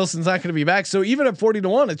Russell Wilson's not going to be back. So even at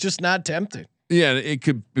 40-1, it's just not tempting. Yeah, it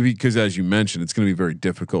could be because, as you mentioned, it's going to be very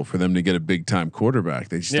difficult for them to get a big time quarterback.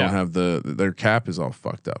 They just don't have their cap is all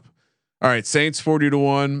fucked up. All right, Saints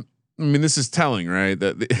 40-1. I mean, this is telling, right?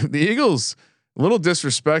 That the Eagles a little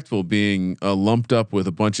disrespectful being lumped up with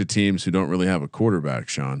a bunch of teams who don't really have a quarterback.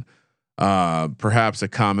 Sean, perhaps a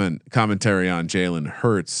commentary on Jalen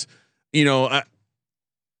Hurts.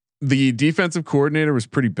 The defensive coordinator was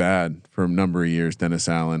pretty bad for a number of years, Dennis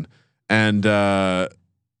Allen, and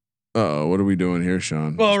what are we doing here,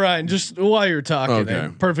 Sean? Well, Ryan, just while you're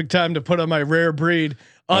talking, perfect time to put on my rare breed,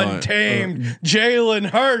 untamed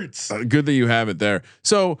Jalen Hurts. Good that you have it there.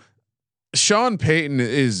 So Sean Payton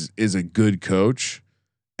is a good coach,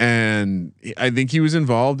 and I think he was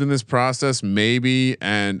involved in this process maybe,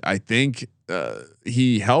 and I think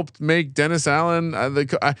he helped make Dennis Allen.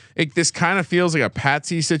 This kind of feels like a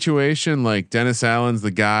Patsy situation. Like Dennis Allen's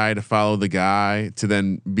the guy to follow the guy to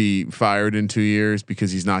then be fired in 2 years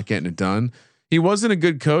because he's not getting it done. He wasn't a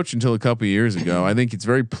good coach until a couple of years ago. I think it's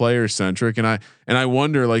very player centric, and I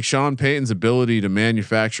wonder like Sean Payton's ability to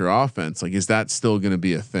manufacture offense. Like, is that still going to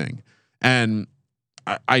be a thing? And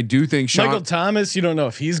I do think Michael Thomas, you don't know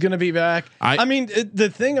if he's going to be back. I mean, the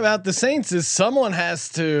thing about the Saints is someone has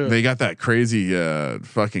to. They got that crazy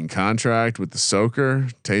fucking contract with the soaker,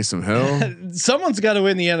 Taysom Hill. Someone's got to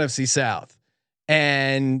win the NFC South,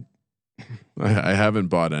 and I haven't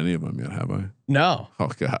bought any of them yet, have I? No.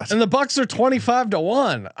 Oh God. And the Bucks are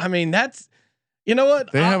 25-1. I mean, that's, you know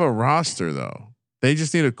what? They have a roster though. They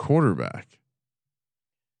just need a quarterback.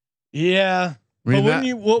 Yeah. I mean, but wouldn't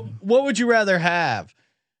you? What would you rather have?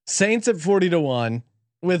 Saints at 40-1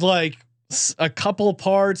 with like a couple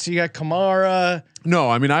parts. You got Kamara. No,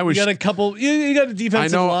 I mean I was. You got a couple. You got a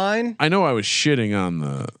defensive line. I know. I was shitting on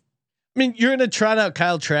the. I mean, you're gonna trot out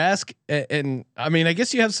Kyle Trask, and I mean, I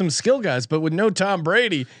guess you have some skill guys, but with no Tom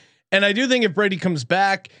Brady, and I do think if Brady comes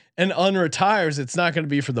back and unretires, it's not going to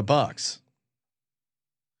be for the Bucks.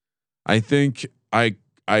 I think I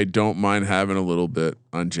don't mind having a little bit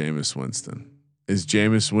on Jameis Winston. Is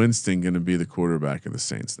Jameis Winston going to be the quarterback of the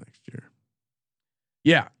Saints next year?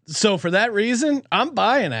 Yeah. So for that reason, I'm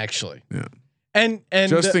buying actually. Yeah. And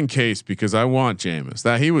just in case, because I want Jameis.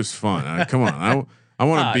 That he was fun. Come on, I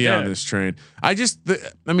want to be on this train. I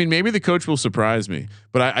mean, maybe the coach will surprise me,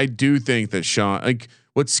 but I do think that Sean. Like,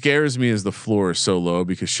 what scares me is the floor is so low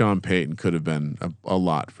because Sean Payton could have been a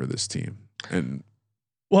lot for this team. And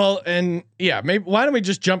well, and yeah, maybe why don't we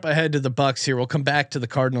just jump ahead to the Bucks here? We'll come back to the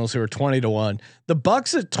Cardinals who are 20-1. The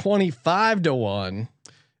Bucks at 25-1.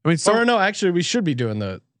 I mean, or no, actually, we should be doing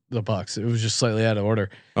the Bucks. It was just slightly out of order.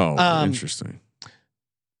 Oh, interesting.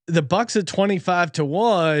 The Bucks at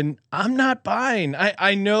 25-1. I'm not buying.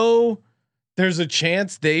 I know there's a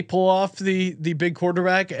chance they pull off the big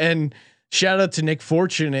quarterback. And shout out to Nick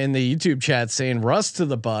Fortune in the YouTube chat saying Russ to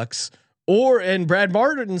the Bucks, and Brad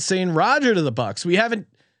Martin saying Roger to the Bucks. We haven't.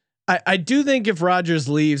 I do think if Rodgers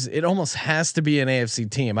leaves, it almost has to be an AFC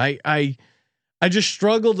team. I just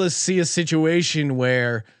struggle to see a situation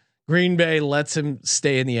where Green Bay lets him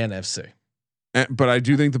stay in the NFC. But I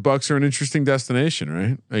do think the Bucks are an interesting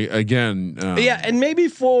destination, right? Again, yeah, and maybe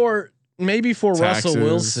for taxes. Russell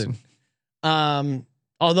Wilson.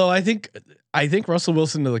 Although I think Russell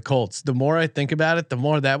Wilson to the Colts. The more I think about it, the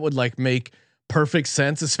more that would like make perfect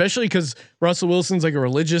sense, especially because Russell Wilson's like a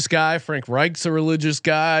religious guy. Frank Reich's a religious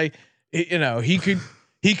guy. You know, he could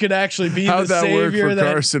actually be the savior. Work for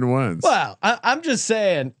Carson Wentz? Well, I'm just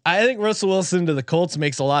saying. I think Russell Wilson to the Colts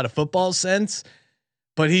makes a lot of football sense,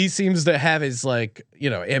 but he seems to have his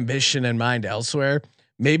ambition in mind elsewhere.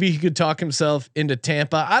 Maybe he could talk himself into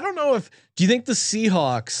Tampa. I don't know do you think the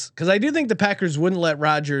Seahawks? Because I do think the Packers wouldn't let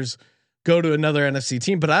Rodgers go to another NFC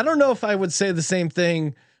team, but I don't know if I would say the same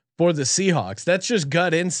thing for the Seahawks. That's just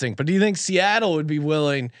gut instinct. But do you think Seattle would be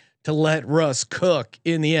willing to let Russ cook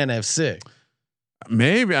in the NFC?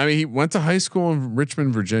 Maybe. I mean, he went to high school in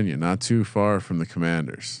Richmond, Virginia, not too far from the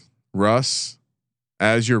Commanders. Russ,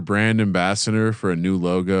 as your brand ambassador for a new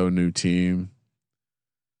logo, new team.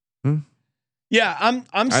 Yeah,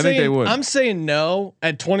 I'm saying think they would. I'm saying no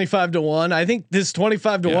at 25-1. I think this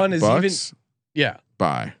 25-1 is Bucks, even. Yeah,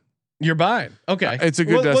 buy. You're buying. Okay, it's a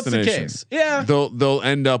good destination. What's the case? Yeah, they'll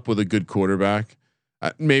end up with a good quarterback.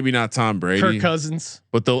 Maybe not Tom Brady, Kirk Cousins,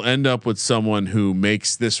 but they'll end up with someone who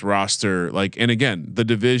makes this roster like. And again, the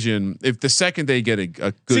division. If the second they get a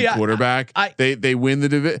good quarterback, they win the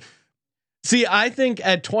division. See, I think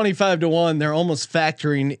at 25-1, they're almost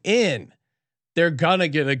factoring in they're gonna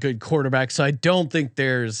get a good quarterback. So I don't think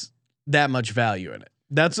there's that much value in it.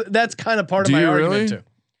 That's kind of part of my argument too.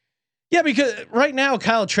 Yeah, because right now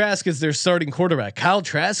Kyle Trask is their starting quarterback. Kyle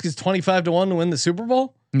Trask is 25-1 to win the Super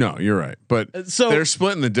Bowl. No, you're right, but so they're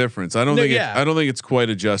splitting the difference. I don't think it's quite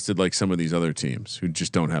adjusted like some of these other teams who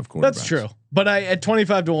just don't have quarterbacks. That's true, but at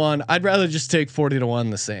 25-1, I'd rather just take 40-1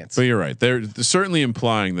 the Saints. But you're right; they're certainly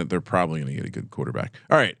implying that they're probably going to get a good quarterback.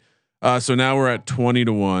 All right, so now we're at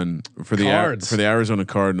 20-1 for the Arizona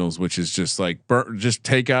Cardinals, which is just like just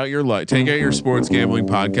take out your sports gambling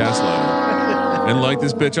podcast lighter and light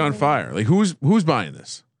this bitch on fire. Like who's buying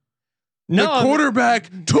this? No, the quarterback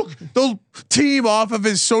took the team off of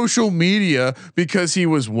his social media because he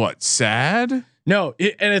was sad. No,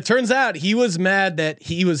 and it turns out he was mad that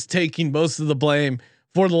he was taking most of the blame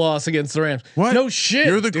for the loss against the Rams. What? No shit.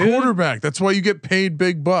 You're the quarterback. That's why you get paid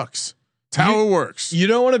big bucks. That's how it works. You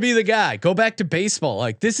don't want to be the guy. Go back to baseball.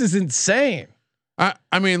 Like this is insane.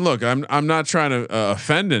 I mean, look, I'm not trying to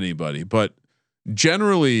offend anybody, but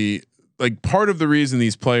generally, like part of the reason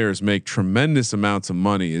these players make tremendous amounts of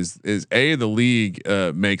money is A, the league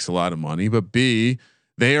makes a lot of money, but B,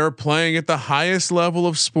 they are playing at the highest level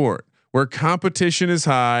of sport where competition is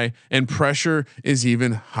high and pressure is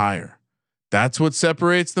even higher. That's what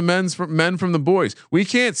separates the men from the boys. We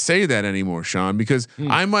can't say that anymore, Sean, because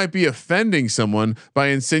I might be offending someone by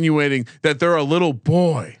insinuating that they're a little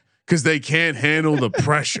boy because they can't handle the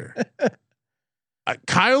pressure.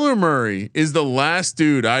 Kyler Murray is the last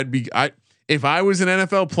dude if I was an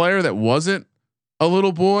NFL player that wasn't a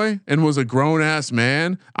little boy and was a grown ass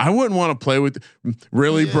man, I wouldn't want to play with.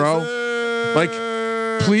 Really, bro? Like,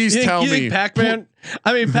 please tell me, Pac-Man.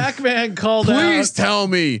 Pac-Man called out. Please tell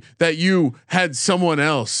me that you had someone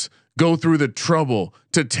else go through the trouble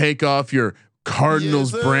to take off your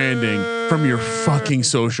Cardinals branding from your fucking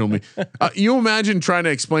social media. You imagine trying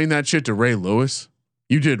to explain that shit to Ray Lewis?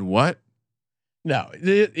 You did what? No,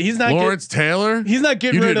 he's not. Lawrence Taylor. He's not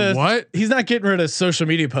getting rid of what? He's not getting rid of social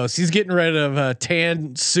media posts. He's getting rid of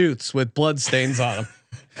tan suits with blood stains on them.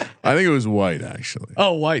 I think it was white, actually.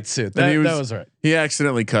 Oh, white suit. That was right. He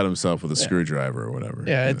accidentally cut himself with a screwdriver or whatever.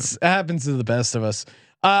 Yeah, it happens to the best of us.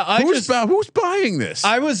 Who's buying this?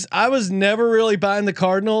 I was never really buying the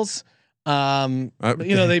Cardinals. They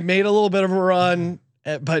made a little bit of a run,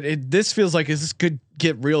 but this feels like this could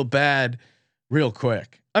get real bad real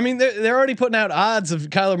quick. I mean, they're already putting out odds of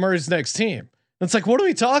Kyler Murray's next team. It's like, what are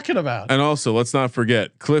we talking about? And also, let's not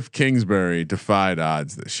forget, Cliff Kingsbury defied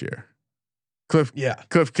odds this year.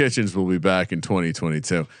 Cliff Kitchens will be back in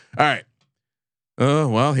 2022. All right. Oh,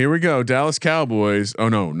 well, here we go. Dallas Cowboys. Oh,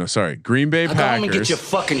 no, sorry. Green Bay Packers. Come and get your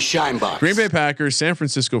fucking shine box. Green Bay Packers, San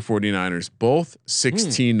Francisco 49ers, both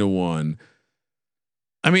 16-1.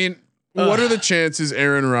 I mean, what are the chances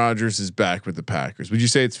Aaron Rodgers is back with the Packers? Would you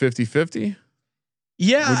say it's 50-50?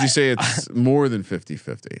 Yeah. Would you say it's more than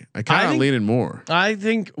 50-50? I kind of leaning more. I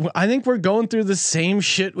think we're going through the same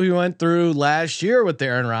shit we went through last year with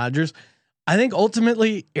Aaron Rodgers. I think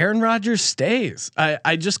ultimately Aaron Rodgers stays.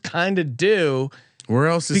 I just kind of do. Where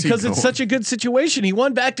else is he because going? it's such a good situation. He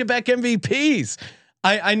won back-to-back MVPs.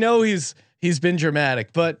 I know he's been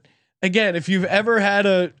dramatic, but again, if you've ever had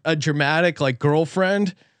a dramatic like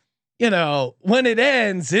girlfriend, when it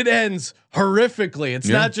ends horrifically.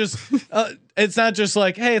 It's not just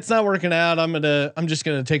like, hey, it's not working out. I'm just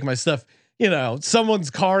gonna take my stuff. Someone's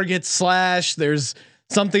car gets slashed. There's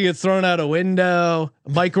something gets thrown out a window. A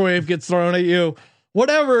microwave gets thrown at you.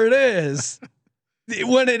 Whatever it is,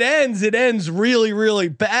 when it ends really, really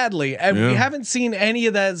badly. And we haven't seen any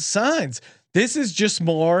of that signs. This is just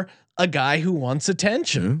more a guy who wants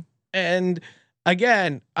attention. And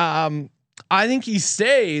again, I think he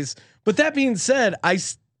stays. But that being said,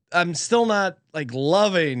 I'm still not like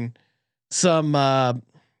loving some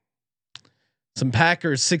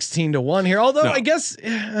Packers 16-1 here. Although I guess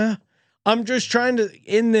I'm just trying to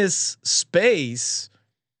in this space.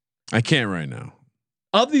 I can't right now.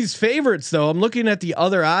 Of these favorites, though, I'm looking at the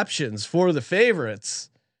other options for the favorites.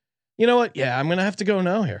 You know what? Yeah, I'm gonna have to go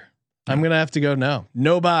no here. I'm gonna have to go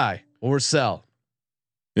no buy or sell.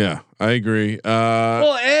 Yeah, I agree.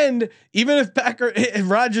 Well, and even if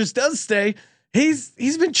Rodgers does stay, he's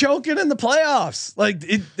been choking in the playoffs. Like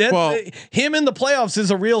him in the playoffs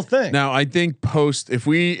is a real thing. Now, I think if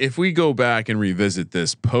we go back and revisit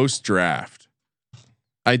this post draft,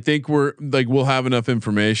 I think we'll have enough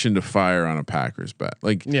information to fire on a Packers bet.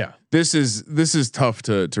 This is tough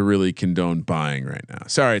to really condone buying right now.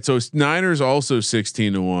 Sorry. So Niners also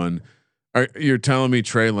 16-1. You're telling me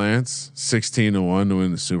Trey Lance 16-1 to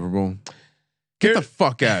win the Super Bowl? Get the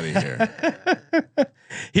fuck out of here.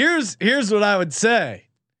 Here's what I would say.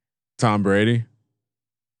 Tom Brady.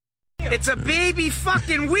 It's a baby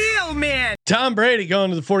fucking wheel, man. Tom Brady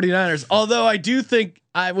going to the 49ers. Although I do think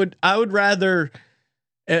I would rather,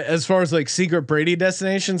 as far as like secret Brady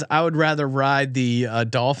destinations, I would rather ride the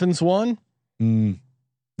Dolphins one.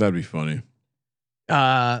 That'd be funny.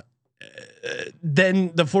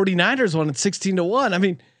 Then the 49ers won at 16-1. I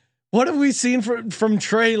mean, what have we seen from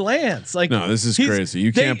Trey Lance? Like, no, this is crazy.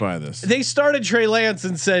 You can't buy this. They started Trey Lance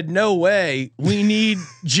and said, no way, we need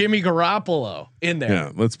Jimmy Garoppolo in there.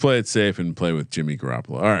 Yeah. Let's play it safe and play with Jimmy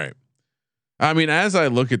Garoppolo. All right. I mean, as I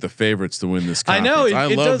look at the favorites to win this conference, I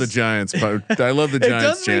love the Giants, but I love the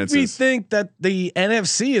Giants' chances. It does make me think that the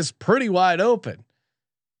NFC is pretty wide open.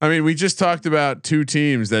 I mean, we just talked about two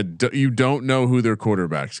teams that you don't know who their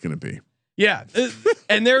quarterback's going to be. Yeah,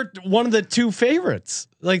 and they're one of the two favorites,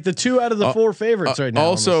 like the two out of the four favorites right now.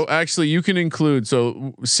 Also, actually, you can include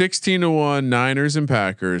 16-1 Niners and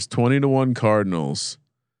Packers, 20-1 Cardinals,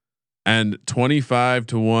 and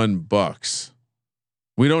 25-1 Bucks.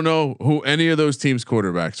 We don't know who any of those teams'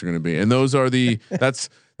 quarterbacks are going to be, and those are that's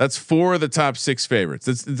 4 of the top 6 favorites.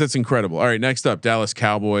 That's incredible. All right, next up, Dallas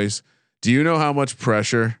Cowboys. Do you know how much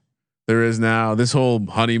pressure there is now? This whole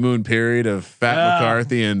honeymoon period of Fat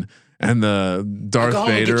McCarthy and the Darth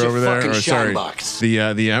Vader over there, or sorry,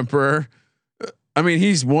 the Emperor. I mean,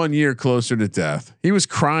 he's 1 year closer to death. He was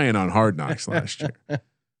crying on Hard Knocks last year.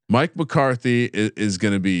 Mike McCarthy is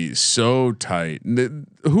going to be so tight.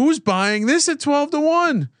 Who's buying this at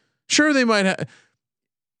 12-1? Sure, they might have.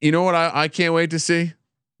 You know what? I can't wait to see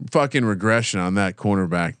fucking regression on that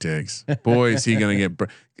cornerback Diggs. Boy, is he going to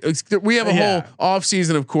get. We have a whole off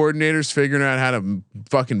season of coordinators figuring out how to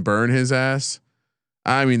fucking burn his ass.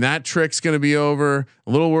 I mean, that trick's going to be over.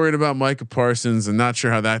 A little worried about Micah Parsons and not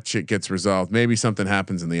sure how that shit gets resolved. Maybe something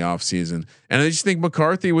happens in the off season. And I just think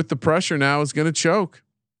McCarthy with the pressure now is going to choke.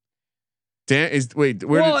 Dan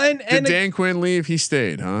did Dan Quinn leave? He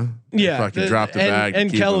stayed, huh? Yeah. Fucking dropped the bag.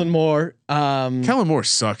 And Kellen Moore. Kellen Moore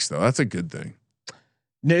sucks though. That's a good thing.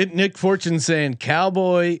 Nick Fortune saying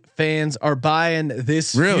Cowboy fans are buying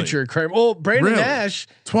this future. Oh, Brandon Nash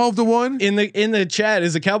 12-1 in the chat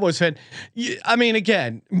is a Cowboys fan. I mean,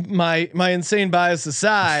 again, my insane bias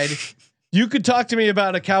aside, you could talk to me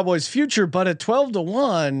about a Cowboys future, but at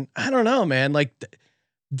 12-1, I don't know, man. Like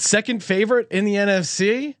second favorite in the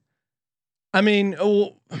NFC. I mean,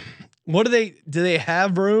 what do they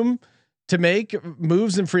have room to make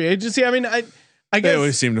moves in free agency? I mean, I guess they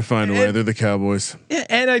always seem to find a way. They're the Cowboys. Yeah,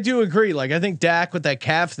 and I do agree. Like I think Dak with that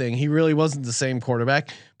calf thing, he really wasn't the same quarterback.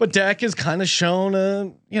 But Dak has kind of shown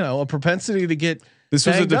a propensity to get. This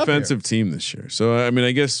was a defensive team this year, so I mean,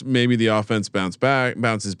 I guess maybe the offense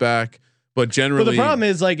bounces back, but generally, the problem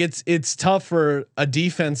is like it's tough for a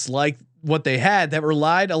defense like what they had that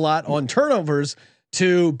relied a lot on turnovers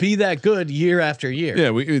to be that good year after year.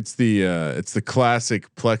 Yeah, it's the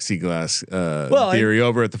classic plexiglass theory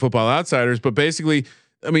over at the Football Outsiders. But basically,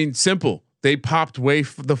 I mean, simple. They popped way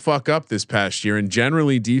the fuck up this past year, and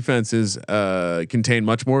generally defenses contain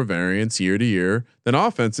much more variance year to year than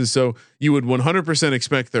offenses. So you would 100%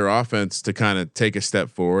 expect their offense to kind of take a step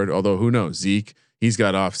forward. Although who knows, Zeke, he's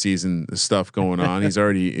got off season stuff going on. He's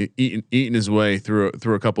already eaten his way through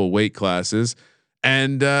a couple of weight classes,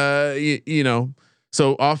 and you know.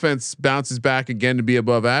 So offense bounces back again to be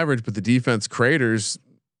above average, but the defense craters.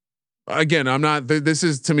 Again, I'm not. This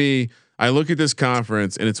is to me. I look at this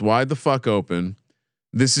conference and it's wide the fuck open.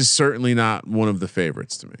 This is certainly not one of the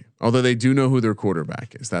favorites to me. Although they do know who their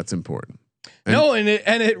quarterback is. That's important. And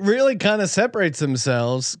it really kind of separates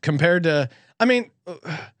themselves compared to. I mean,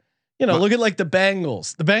 look at like the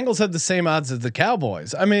Bengals. The Bengals have the same odds as the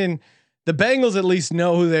Cowboys. I mean. The Bengals at least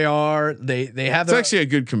know who they are. They have. It's actually a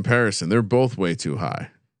good comparison. They're both way too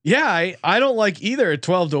high. Yeah, I don't like either at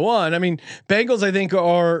 12-1. I mean, Bengals I think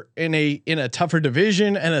are in a tougher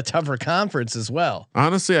division and a tougher conference as well.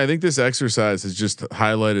 Honestly, I think this exercise has just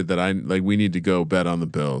highlighted that we need to go bet on the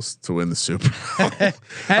Bills to win the Super Bowl. At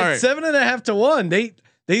 7.5 to 1,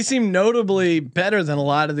 they seem notably better than a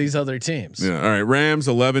lot of these other teams. Yeah. All right, Rams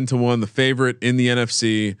 11-1, the favorite in the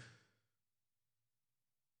NFC.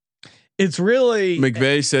 It's really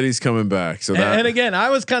McVay said he's coming back. So and again,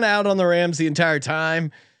 I was kind of out on the Rams the entire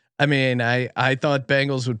time. I mean, I thought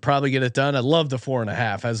Bengals would probably get it done. I love the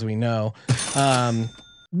 4.5, as we know.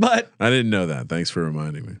 But I didn't know that. Thanks for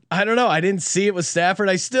reminding me. I don't know. I didn't see it with Stafford.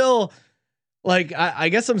 I still like, I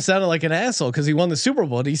guess I'm sounding like an asshole because he won the Super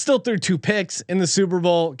Bowl and he still threw 2 picks in the Super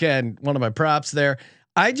Bowl. Again, one of my props there.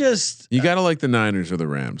 You gotta like the Niners or the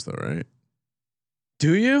Rams though, right?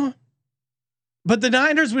 Do you? But the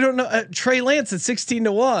Niners, we don't know. Trey Lance at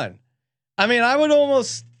 16-1. I mean, I would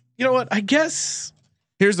almost, you know what? I guess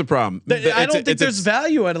here's the problem. I don't think there's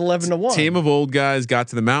value at 11-1. Team of old guys got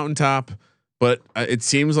to the mountaintop, but it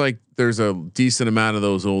seems like there's a decent amount of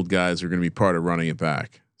those old guys who are going to be part of running it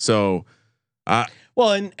back. So,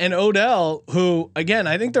 and Odell, who again,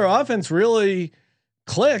 I think their offense really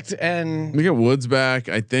clicked, and we get Woods back.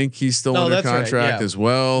 I think he's still under contract as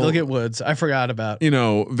well. They'll get Woods. I forgot about.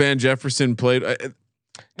 Van Jefferson played.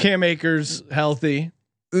 Cam Akers healthy.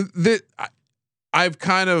 I've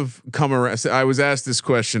kind of come around. I was asked this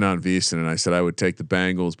question on VSiN, and I said I would take the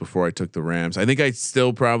Bengals before I took the Rams. I think I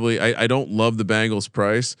still probably. I don't love the Bengals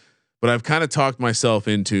price, but I've kind of talked myself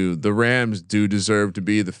into the Rams do deserve to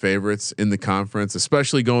be the favorites in the conference,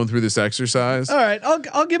 especially going through this exercise. All right,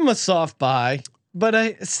 I'll give them a soft buy. But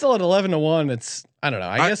it's still at 11-1. It's I don't know.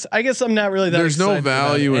 I guess I'm not really that. There's no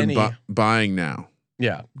value in buying now.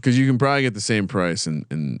 Yeah, because you can probably get the same price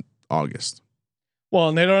in August. Well,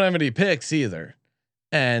 and they don't have any picks either,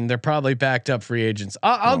 and they're probably backed up free agents.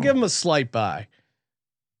 I'll give them a slight buy.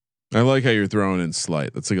 I like how you're throwing in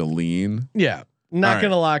slight. That's like a lean. Yeah, not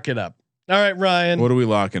gonna lock it up. All right, Ryan. What are we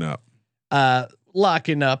locking up?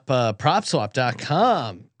 Locking up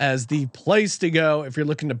PropSwap.com as the place to go if you're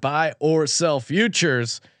looking to buy or sell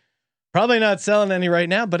futures. Probably not selling any right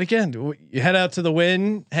now, but again, you head out to the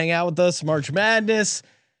Win, hang out with us, March Madness,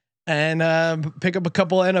 and pick up a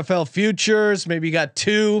couple NFL futures. Maybe you got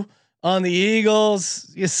 2 on the Eagles.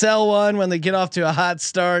 You sell one when they get off to a hot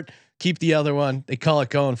start. Keep the other one. They call it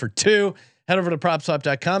going for 2. Head over to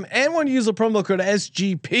PropSwap.com, and when you use the promo code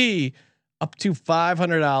SGP, up to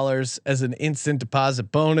 $500 as an instant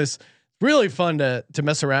deposit bonus. Really fun to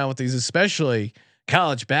mess around with these, especially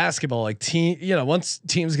college basketball. Like once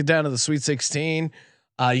teams get down to the Sweet 16,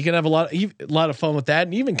 you can have a lot of fun with that,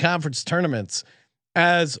 and even conference tournaments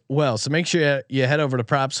as well. So make sure you head over to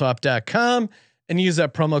PropSwap.com and use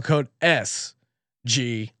that promo code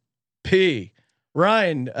SGP.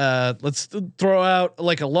 Ryan, let's throw out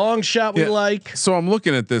like a long shot we like. So I'm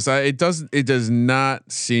looking at this. It does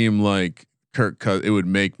not seem like it would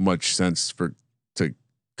make much sense to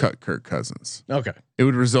cut Kirk Cousins. Okay. It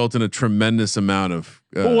would result in a tremendous amount of.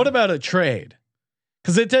 Well, what about a trade?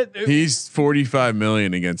 Because he's $45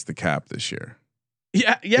 million against the cap this year.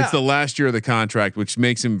 Yeah. It's the last year of the contract, which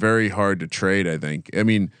makes him very hard to trade. I think. I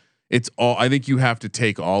mean, I think you have to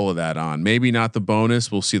take all of that on. Maybe not the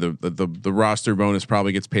bonus. We'll see. The roster bonus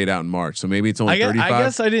probably gets paid out in March, so maybe it's only 35. I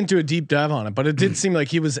guess I didn't do a deep dive on it, but it did seem like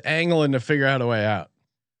he was angling to figure out a way out.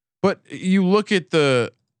 But you look at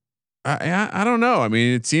I don't know. I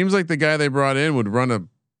mean, it seems like the guy they brought in would run a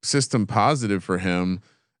system positive for him,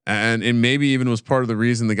 and maybe even was part of the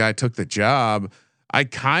reason the guy took the job. I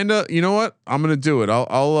kind of, you know what? I'm gonna do it.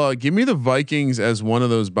 I'll give me the Vikings as one of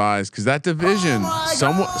those buys, because that division,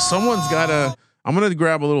 someone's gotta. I'm gonna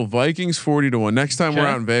grab a little Vikings 40-1 next time we're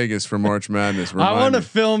out in Vegas for March Madness. I want to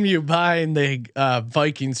film you buying the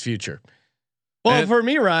Vikings future. Well, for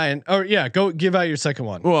me, Ryan. Go give out your second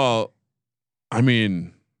one. Well, I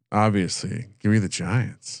mean, obviously, give me the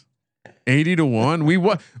Giants.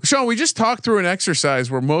 80-1. Sean, we just talked through an exercise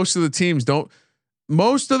where most of the teams don't know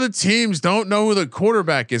who the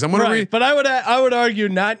quarterback is. I'm going to read, but I would argue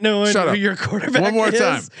not knowing who your quarterback one more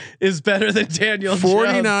time is better than Daniel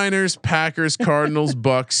 49ers, Jones. Packers, Cardinals,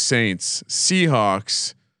 Bucks, Saints,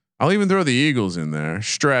 Seahawks. I'll even throw the Eagles in there.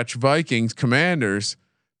 Stretch, Vikings, Commanders,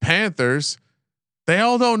 Panthers. They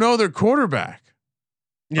all don't know their quarterback,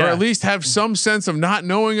 or at least have some sense of not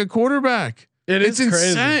knowing a quarterback. It's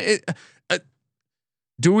insane.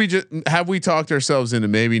 Have we talked ourselves into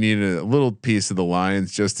maybe needing a little piece of the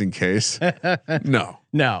Lions just in case? No.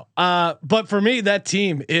 But for me, that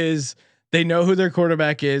team they know who their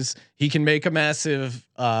quarterback is. He can make a massive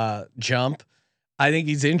jump. I think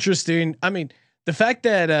he's interesting. I mean, the fact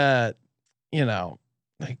that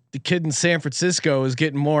like the kid in San Francisco is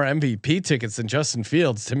getting more MVP tickets than Justin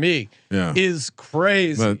Fields, to me is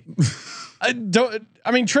crazy.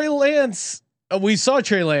 Trey Lance. We saw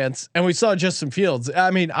Trey Lance and we saw Justin Fields.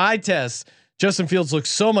 I mean, eye test, Justin Fields looks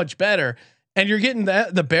so much better, and you're getting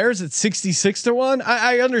the Bears at 66-1.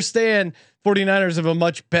 I understand 49ers have a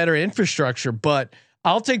much better infrastructure, but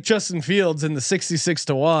I'll take Justin Fields in the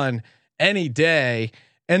 66-1 any day.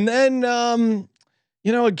 And then,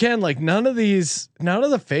 again, like none of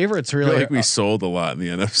the favorites really. I feel like we sold a lot in the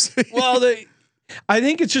NFC. Well, I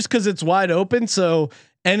think it's just because it's wide open. So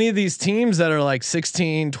any of these teams that are like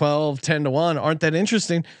 16, 12, 10-1 aren't that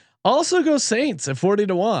interesting. Also go Saints at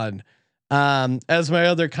 40-1 as my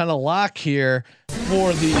other kind of lock here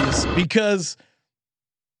for these, because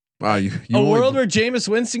a world where Jameis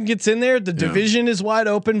Winston gets in there, the division is wide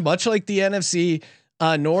open, much like the NFC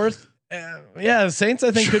North. The Saints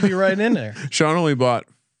I think could be right in there. Sean only bought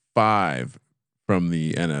 5 from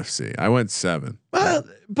the NFC. I went 7.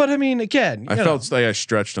 But I mean, again, I felt like I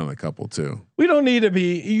stretched on a couple too. We don't need to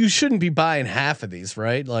be. You shouldn't be buying half of these,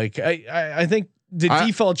 right? Like I think the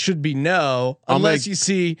default should be no, unless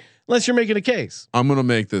you're making a case. I'm gonna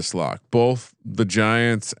make this lock. Both the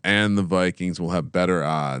Giants and the Vikings will have better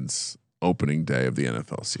odds opening day of the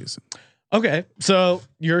NFL season. Okay, so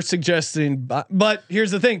you're suggesting, but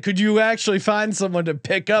here's the thing: could you actually find someone to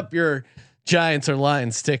pick up your Giants or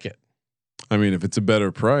Lions ticket? I mean, if it's a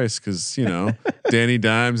better price, because Danny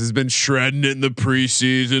Dimes has been shredding it in the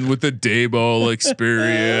preseason with the Daboll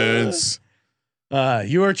experience.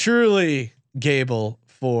 You are truly Gable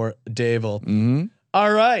for Daboll. Mm-hmm.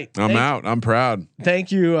 All right, I'm out. I'm proud.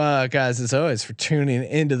 Thank you, guys, as always, for tuning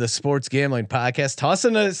into the Sports Gambling Podcast.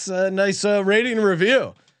 Tossing us a nice rating and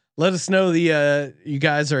review. Let us know you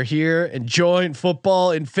guys are here enjoying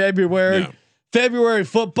football in February. Yeah. February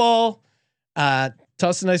football.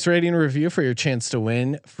 Toss a nice rating and review for your chance to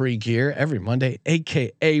win free gear every Monday,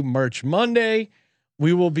 aka Merch Monday.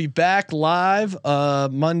 We will be back live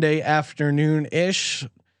Monday afternoon ish,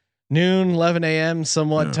 noon, 11 a.m.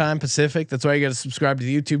 somewhat time Pacific. That's why you got to subscribe to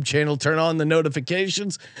the YouTube channel, turn on the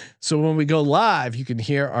notifications, so when we go live, you can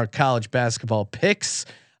hear our college basketball picks.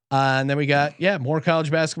 And then we got more college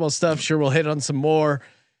basketball stuff. Sure, we'll hit on some more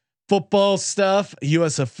football stuff.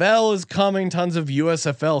 USFL is coming. Tons of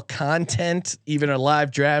USFL content. Even a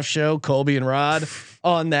live draft show. Colby and Rod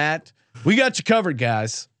on that. We got you covered,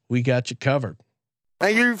 guys. We got you covered.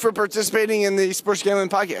 Thank you for participating in the Sports Gambling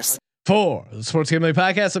Podcast. For the Sports Gambling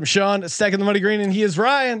Podcast, I'm Sean, stacking the money green, and he is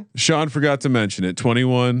Ryan. Sean forgot to mention it.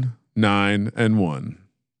 21, 9, and 1.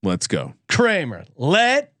 Let's go. Kramer,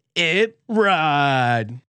 let it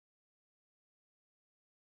ride.